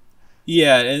they?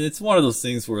 Yeah, and it's one of those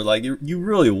things where like you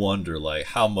really wonder like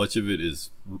how much of it is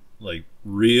like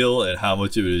real and how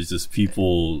much of it is just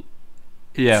people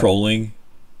trolling.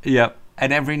 Yep.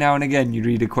 And every now and again you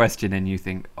read a question and you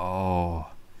think, oh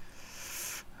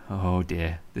Oh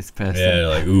dear, this person. Yeah,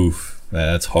 like, oof,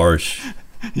 man, that's harsh.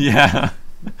 Yeah.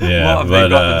 Yeah, What have they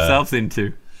got themselves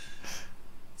into?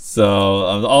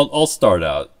 So I'll start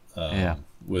out Yeah.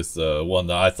 with one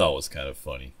that I thought was kind of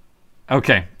funny.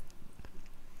 Okay.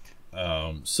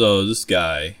 So this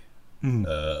guy,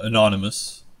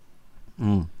 anonymous.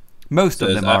 Most of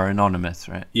says, them are anonymous,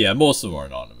 right? Yeah, most of them are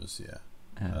anonymous.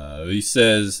 Yeah. He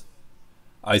says,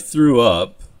 "I threw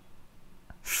up,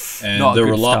 and Not a there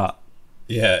good were start.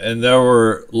 Yeah, and there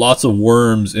were lots of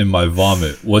worms in my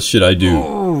vomit. What should I do?"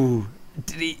 Oh,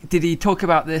 did he talk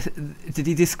about this? Did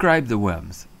he describe the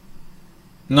worms?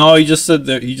 No, he just said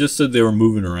that. He just said they were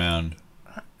moving around.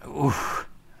 Oof.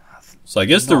 So I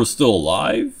guess they were still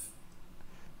alive.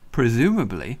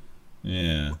 Presumably.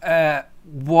 Yeah.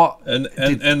 What?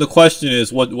 And the question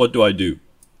is, what do I do?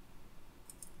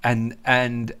 And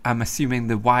I'm assuming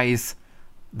the wise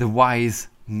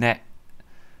net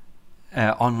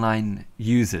online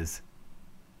users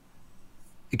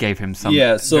gave him some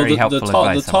very helpful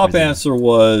advice. The top answer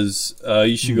was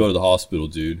you should go to the hospital,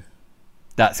 dude.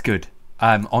 That's good.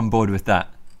 I'm on board with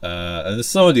that. And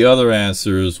some of the other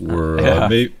answers were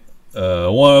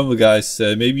one of the guys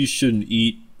said maybe you shouldn't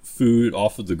eat food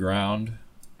off of the ground.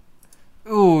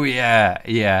 Oh yeah.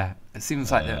 It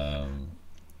seems like that.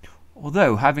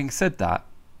 Although having said that,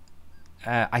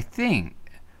 I think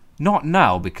not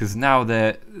now, because now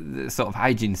the sort of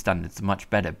hygiene standards are much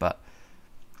better. But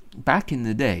back in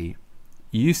the day,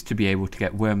 you used to be able to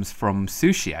get worms from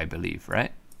sushi, I believe,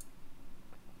 right?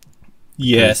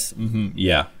 Yes.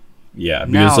 Yeah.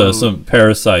 Because some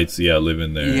parasites, live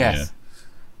in there. Yes. Yeah.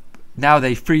 Now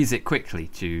they freeze it quickly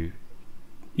to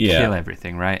kill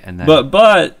everything, right? And then, but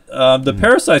the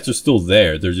parasites are still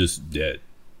there. They're just dead.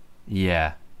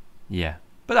 Yeah.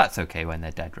 But that's okay when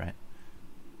they're dead, right?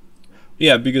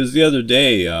 Yeah, because the other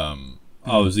day I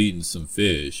was eating some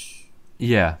fish.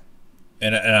 Yeah.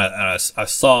 And I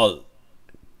saw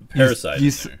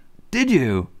parasites in there. Did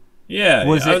you? Yeah.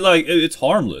 Was it it's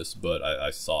harmless, but I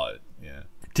saw it. Yeah.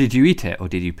 Did you eat it or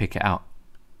did you pick it out?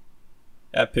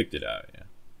 I picked it out. Yeah.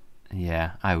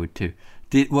 Yeah, I would too.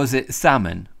 Was it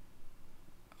salmon?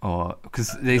 Or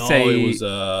because they say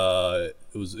it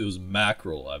was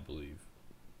mackerel, I believe.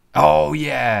 Oh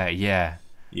yeah. And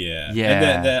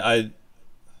then I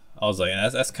was like,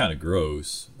 that's kind of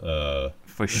gross.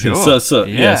 For sure. So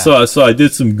I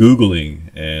did some Googling,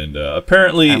 and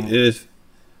apparently if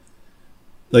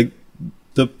like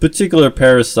the particular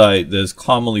parasite that is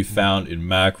commonly found in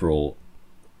mackerel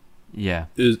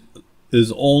is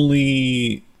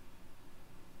only,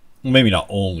 maybe not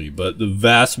only, but the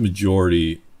vast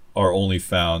majority are only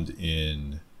found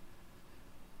in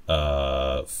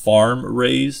farm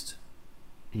raised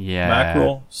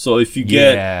mackerel. So if you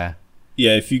get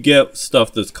if you get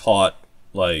stuff that's caught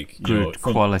like good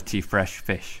quality fresh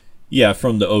fish,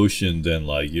 from the ocean, then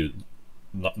like you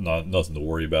not nothing to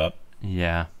worry about.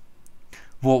 Yeah.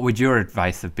 What would your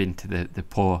advice have been to the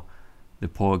poor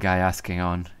guy asking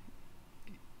on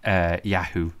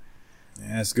Yahoo?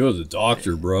 Yeah, let's go to the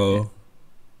doctor, bro.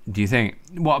 Do you think?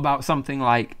 What about something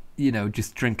like,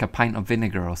 just drink a pint of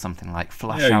vinegar or something, like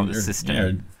flush out the system?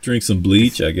 Yeah, drink some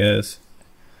bleach, I guess.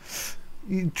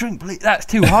 You drink bleach? That's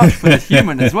too harsh for the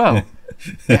human as well.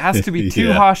 It has to be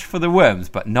too harsh for the worms,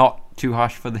 but not too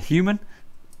harsh for the human.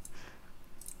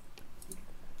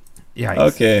 Yeah.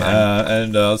 Okay,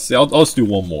 and let's see. I'll just do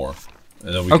one more,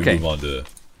 and then we can move on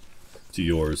to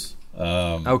yours.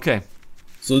 Okay.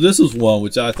 So this was one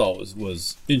which I thought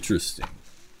was interesting,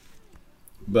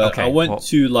 but I went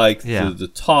to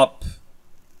the top.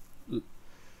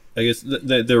 I guess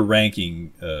their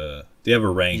ranking. They have a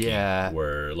ranking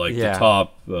where the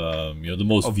top, the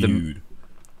most viewed.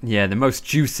 The most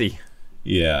juicy.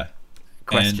 Yeah.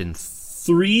 Questions. And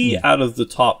 3 out of the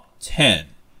top 10.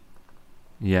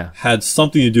 Yeah. Had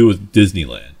something to do with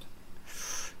Disneyland.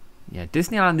 Yeah,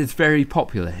 Disneyland is very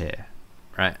popular here,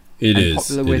 right? It is.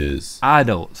 Popular with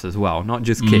adults as well, not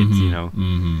just kids,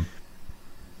 Mm-hmm.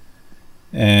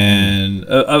 And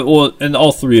and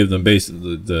all 3 of them,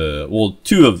 basically 2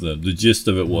 of them. The gist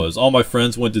of it was all my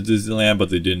friends went to Disneyland, but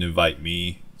they didn't invite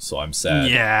me, so I'm sad.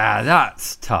 Yeah,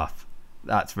 that's tough.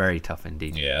 That's very tough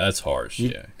indeed. Yeah, that's harsh.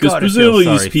 Because presumably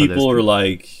these people are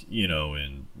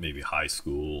in maybe high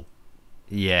school.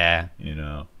 Yeah.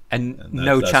 And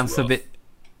no chance rough.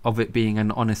 of it being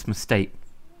an honest mistake.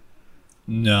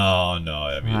 No.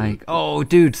 I mean, oh,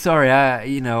 dude, sorry.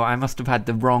 I must have had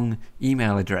the wrong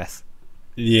email address.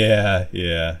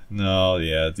 Yeah. No,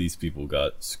 these people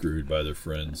got screwed by their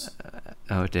friends.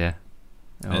 Oh dear.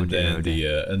 And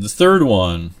the third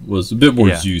one was a bit more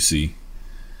juicy.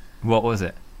 What was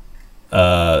it?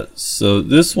 So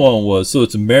this one was,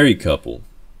 it's a married couple.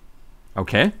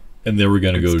 Okay. and they were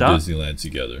going to Good go start. to Disneyland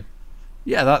together.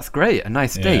 Yeah, that's great. A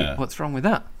nice date. Yeah. What's wrong with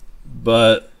that?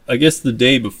 But I guess the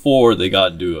day before they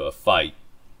got into a fight,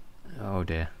 Oh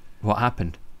dear. What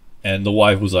happened? and the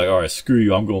wife was like, "All right, screw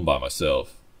you, I'm going by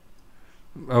myself."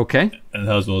 Okay. And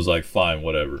the husband was like, "Fine,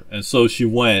 whatever." And so she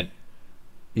went,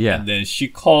 Yeah. and then she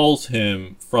calls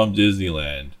him from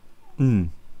Disneyland, Mm.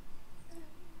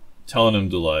 telling him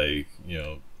to, like,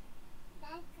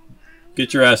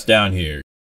 get your ass down here.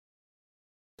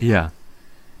 Yeah.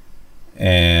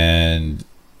 And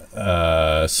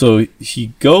so he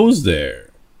goes there,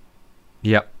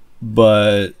 Yep.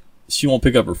 but she won't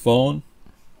pick up her phone.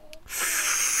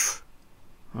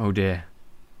 Oh dear.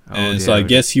 Oh, And dear, so I oh,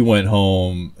 guess he went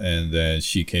home, and then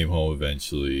she came home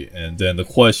eventually. And then the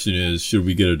question is, should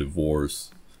we get a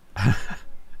divorce?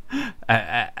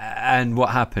 and what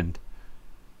happened?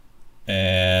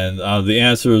 And the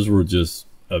answers were just,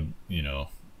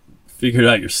 figure it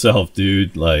out yourself,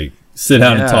 dude. Like, sit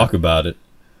down and Yeah. talk about it.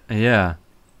 Yeah.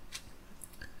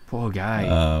 Poor guy.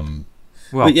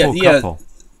 Well, but yeah, poor yeah. couple.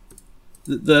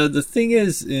 The thing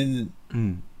is, in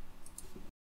Mm.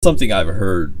 something I've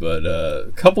heard,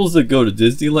 but couples that go to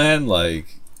Disneyland,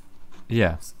 like,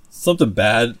 Yeah. something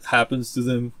bad happens to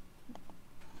them.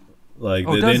 Like,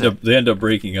 Oh, they end up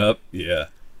breaking up. Yeah.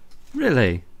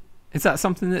 Really? Is that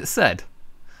something that's said?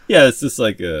 Yeah, it's just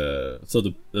like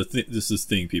this is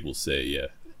thing people say. Yeah,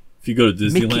 if you go to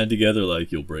Disneyland Mickey- together,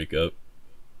 like, you'll break up.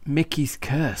 Mickey's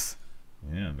curse.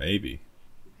 Yeah, maybe.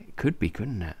 It could be,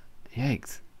 couldn't it?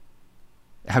 Yikes.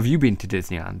 Have you been to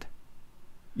Disneyland?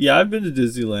 Yeah, I've been to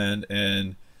Disneyland,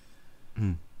 and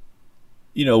Mm.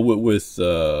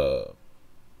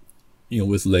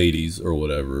 with ladies or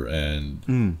whatever, and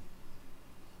Mm.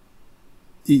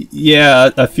 yeah,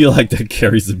 I feel like that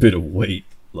carries a bit of weight.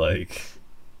 Like,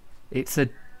 It's a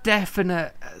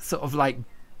definite sort of like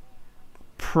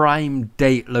prime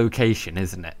date location,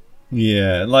 isn't it?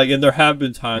 yeah, and there have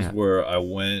been times Yeah. where I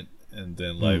went, and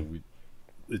then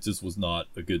it just was not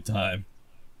a good time.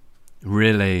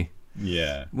 Really?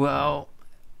 Yeah. Well,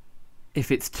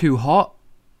 if it's too hot,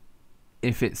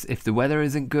 if the weather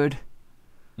isn't good,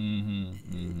 you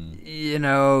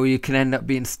can end up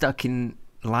being stuck in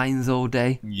lines all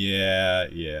day. Yeah.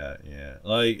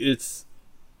 Like, it's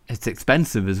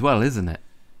expensive as well, isn't it?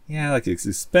 yeah, like, it's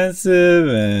expensive,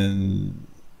 and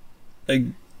like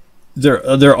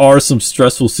there are some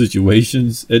stressful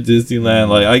situations at Disneyland.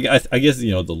 Like, I guess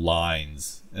the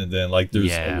lines, and then, like,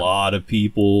 there's a lot of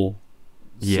people.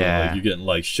 So, like, you're getting,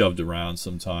 like, shoved around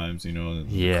sometimes, in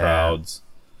the crowds.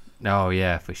 Oh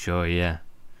yeah, for sure. Yeah.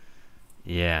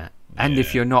 And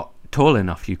if you're not tall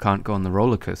enough, you can't go on the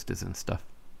roller coasters and stuff.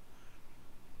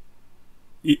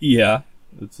 Yeah,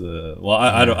 it's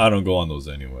I don't go on those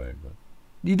anyway. But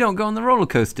You don't go on the roller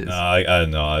coasters? I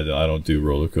don't do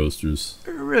roller coasters.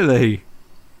 Really?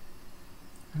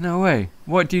 No way.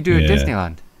 What do you do at Yeah.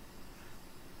 Disneyland?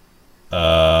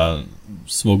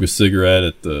 Smoke a cigarette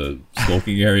at the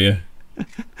smoking area.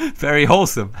 Very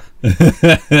wholesome.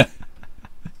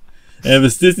 And if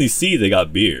it's Disney Sea, they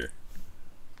got beer.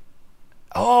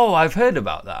 Oh, I've heard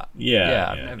about that.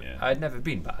 Yeah. I'd never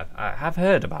been, but I have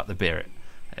heard about the beer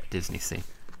at Disney Sea.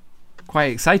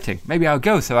 Quite exciting. Maybe I'll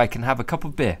go so I can have a cup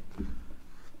of beer.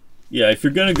 Yeah, if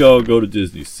you're gonna go to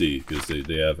Disney Sea, because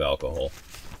they have alcohol.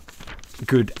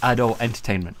 Good adult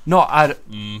entertainment. Not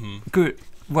good.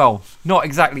 Well, not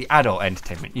exactly adult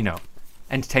entertainment.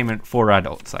 Entertainment for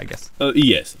adults, I guess.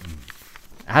 Yes.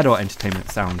 Adult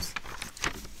entertainment sounds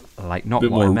like not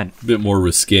what I meant. Bit more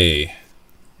risque.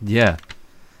 Yeah.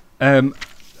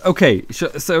 Okay.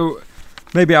 So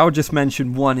maybe I'll just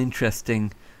mention one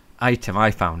interesting item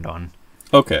I found on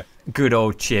Okay. good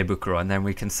old Cheerbooker, and then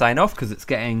we can sign off because it's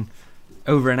getting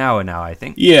over an hour now, I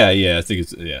think. Yeah. I think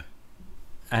it's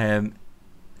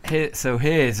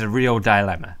Here's a real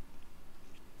dilemma.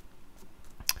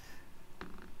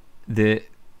 The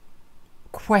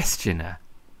questioner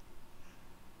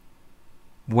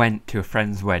went to a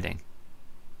friend's wedding,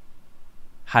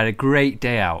 had a great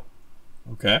day out.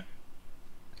 Okay.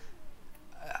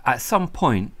 At some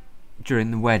point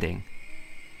during the wedding,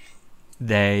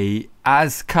 they,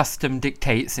 as custom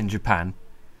dictates in Japan,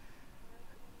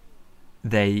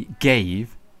 they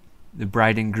gave the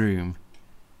bride and groom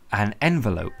an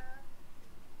envelope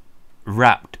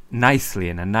wrapped nicely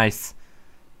in a nice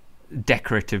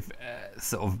decorative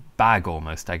sort of bag,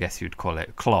 almost, I guess you'd call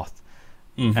it, cloth.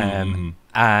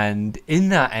 And in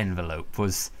that envelope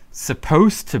was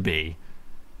supposed to be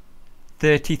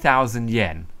 30,000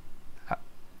 yen,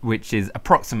 which is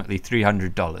approximately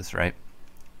 $300, right?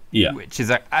 Yeah. Which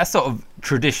is a sort of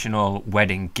traditional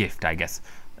wedding gift, I guess.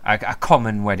 A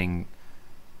common wedding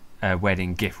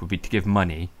wedding gift would be to give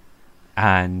money,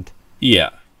 and Yeah.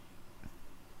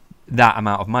 that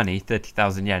amount of money,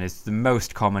 30,000 yen, is the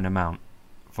most common amount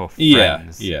for Yeah,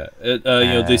 friends. yeah.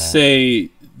 They say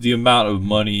the amount of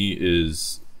money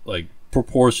is like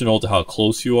proportional to how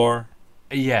close you are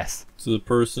Yes. to the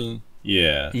person.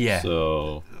 Yeah. Yeah.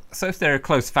 So if they're a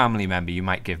close family member, you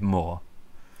might give more.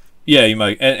 yeah, you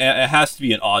might, and it has to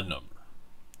be an odd number.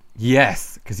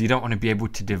 Yes, because you don't want to be able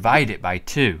to divide it by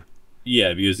 2.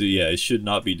 Yeah, because it should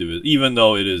not be divisible, even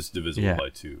though it is divisible Yeah. by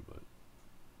 2. But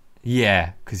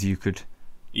Yeah, because you could.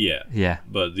 yeah, Yeah.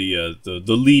 but the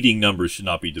leading number should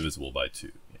not be divisible by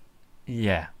 2.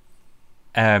 Yeah.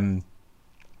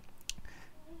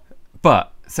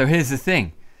 But so here's the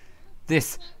thing: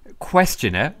 this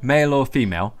questioner, male or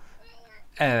female,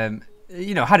 had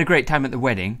a great time at the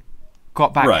wedding,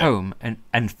 got back Right. home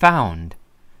and found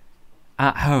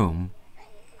at home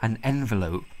an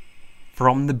envelope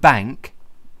from the bank,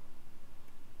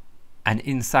 and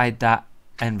inside that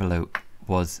envelope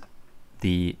was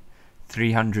the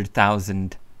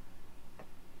 30,000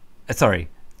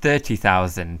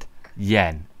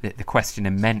 yen that the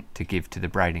questioner meant to give to the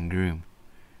bride and groom.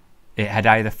 It had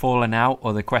either fallen out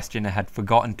or the questioner had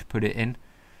forgotten to put it in.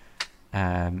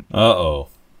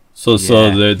 So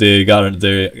Yeah. they got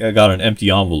an empty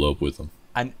envelope with them.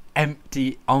 An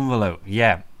empty envelope,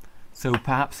 yeah. So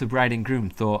perhaps the bride and groom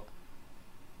thought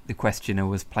the questioner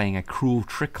was playing a cruel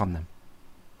trick on them.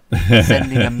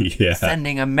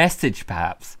 Sending a message,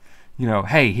 perhaps.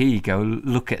 Hey, here you go,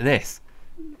 look at this.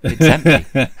 It's empty.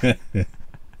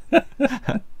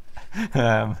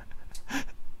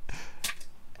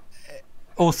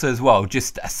 Also, as well,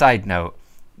 just a side note,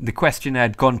 the questioner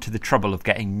had gone to the trouble of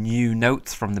getting new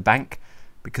notes from the bank,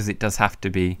 because it does have to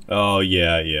be Oh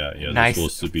yeah. They're Nice,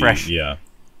 supposed to be fresh. yeah.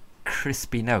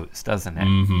 crispy notes, doesn't it?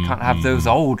 Mhm, You can't have those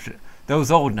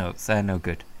old notes. They're no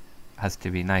good. Has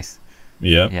to be nice.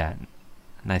 Yeah. Yeah,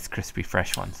 nice crispy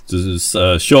fresh ones. This is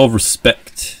a show of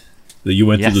respect that you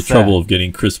went Yes, through the sir. trouble of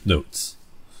getting crisp notes.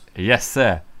 Yes,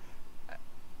 sir.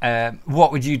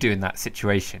 What would you do in that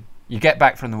situation? You get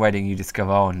back from the wedding, you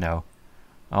discover, oh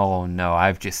no,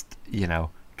 I've just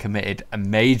committed a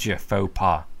major faux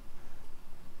pas.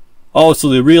 Oh, so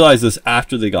they realized this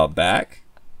after they got back?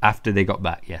 After they got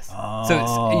back, yes. Oh, So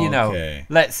it's okay.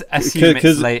 let's assume it's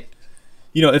 'Cause- late.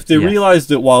 If they Yes. realized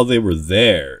it while they were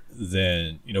there,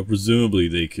 then presumably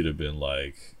they could have been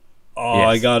like, "Oh, Yes.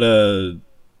 I gotta,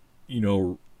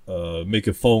 make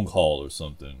a phone call or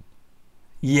something,"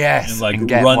 Yes, and like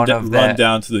get one of run their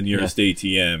down to the nearest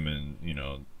ATM,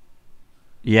 and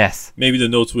yes, maybe the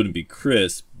notes wouldn't be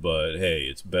crisp, but hey,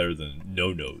 it's better than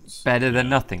no notes. better than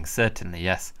nothing, certainly.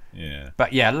 Yes, Yeah.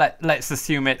 but yeah, let's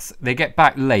assume they get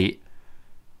back late,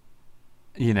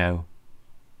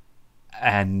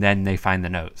 and then they find the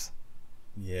notes.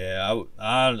 Yeah,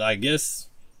 I guess.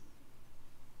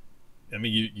 I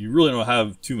mean, you really don't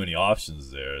have too many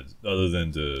options there, other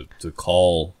than to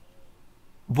call.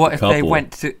 What if they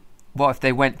couple.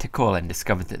 went to call and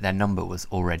discovered that their number was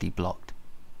already blocked?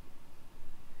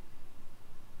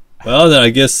 Well, then I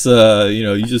guess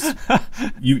you just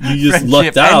you just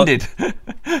lucked Friendship out. ended.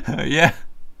 Yeah.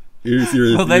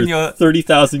 You're Well, then you're you're-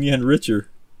 30,000 yen richer.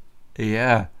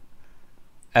 Yeah.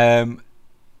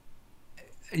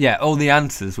 Yeah, all the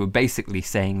answers were basically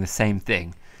saying the same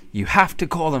thing. You have to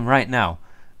call them right now.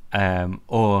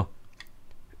 Or,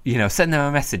 send them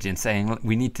a message and saying, "Look,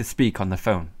 we need to speak on the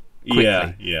phone quickly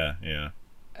Yeah.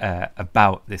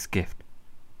 about this gift."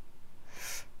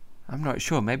 I'm not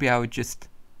sure. Maybe I would just,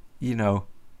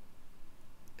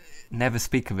 never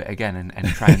speak of it again and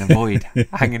try and avoid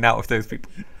hanging out with those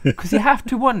people. Because you have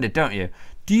to wonder, don't you?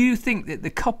 Do you think that the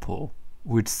couple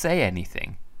would say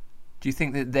anything? Do you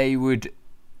think that they would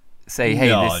say, "Hey,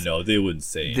 no, they wouldn't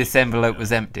say anything. this envelope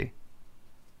was empty"?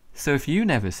 So if you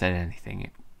never said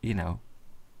anything,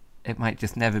 it might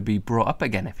just never be brought up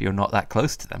again if you're not that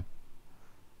close to them.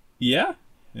 Yeah.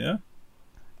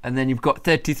 And then you've got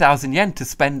 30,000 yen to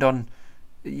spend on,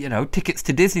 tickets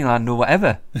to Disneyland or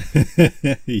whatever.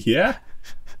 Yeah.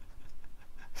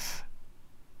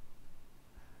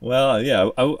 Well, yeah.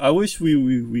 I wish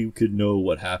we could know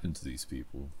what happened to these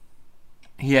people.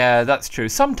 Yeah, that's true.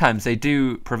 Sometimes they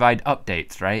do provide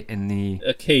updates, right?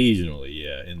 Occasionally,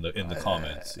 yeah. In the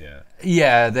comments, yeah.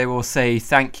 Yeah, they will say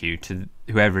thank you to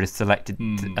whoever is selected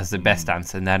as the best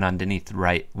answer, and then underneath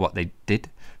write what they did.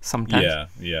 Sometimes.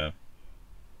 Yeah.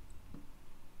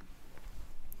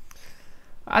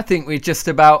 I think we're just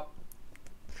about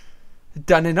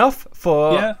done enough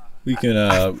for Yeah. We can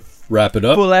wrap it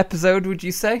up. full episode, would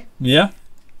you say? Yeah.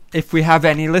 If we have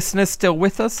any listeners still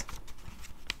with us.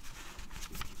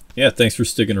 Yeah. Thanks for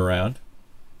sticking around.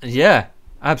 Yeah.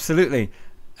 Absolutely.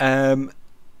 And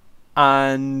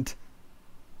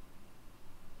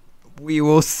we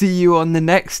will see you on the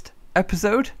next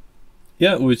episode.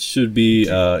 Yeah, which should be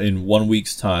in 1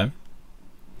 week's time.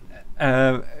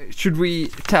 Should we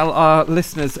tell our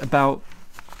listeners about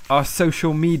our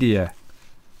social media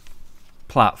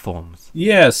platforms?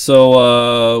 Yeah,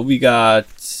 so we got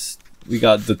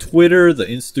the Twitter, the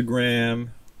Instagram,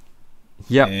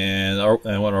 Yep. and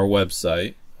on our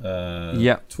website.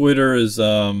 Yep. Twitter is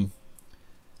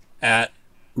at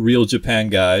Real Japan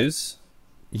Guys.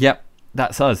 Yep,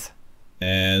 that's us.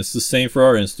 And it's the same for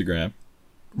our Instagram.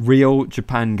 Real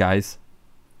Japan Guys.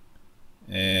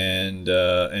 And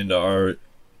our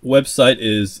website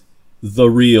is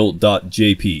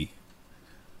thereal.jp.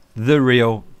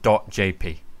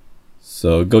 Thereal.jp.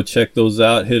 So go check those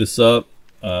out. Hit us up.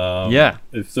 Yeah.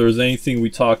 If there's anything we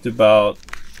talked about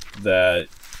that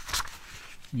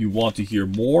you want to hear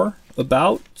more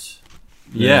about,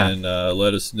 then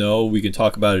let us know. We can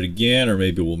talk about it again, or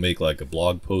maybe we'll make like a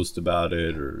blog post about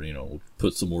it, or we'll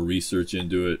put some more research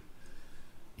into it.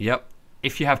 Yep.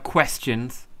 If you have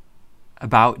questions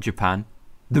about Japan,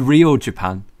 the real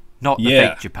Japan, not the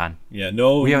fake Japan. Yeah,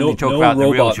 no about the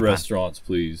real robot Japan. restaurants,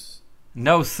 please.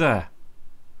 No, sir.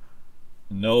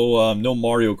 No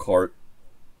Mario Kart.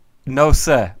 No,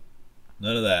 sir.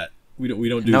 None of that. We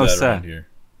don't do No, that sir. around here.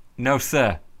 No,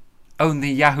 sir.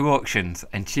 Only Yahoo auctions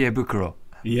and Chiebukuro.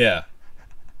 Yeah.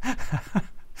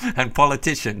 And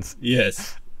politicians.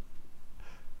 Yes.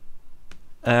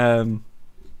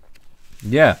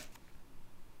 Yeah.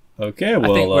 Okay,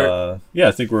 well,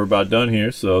 I think we're about done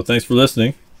here. So thanks for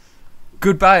listening.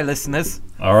 Goodbye, listeners.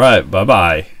 All right,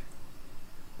 bye-bye.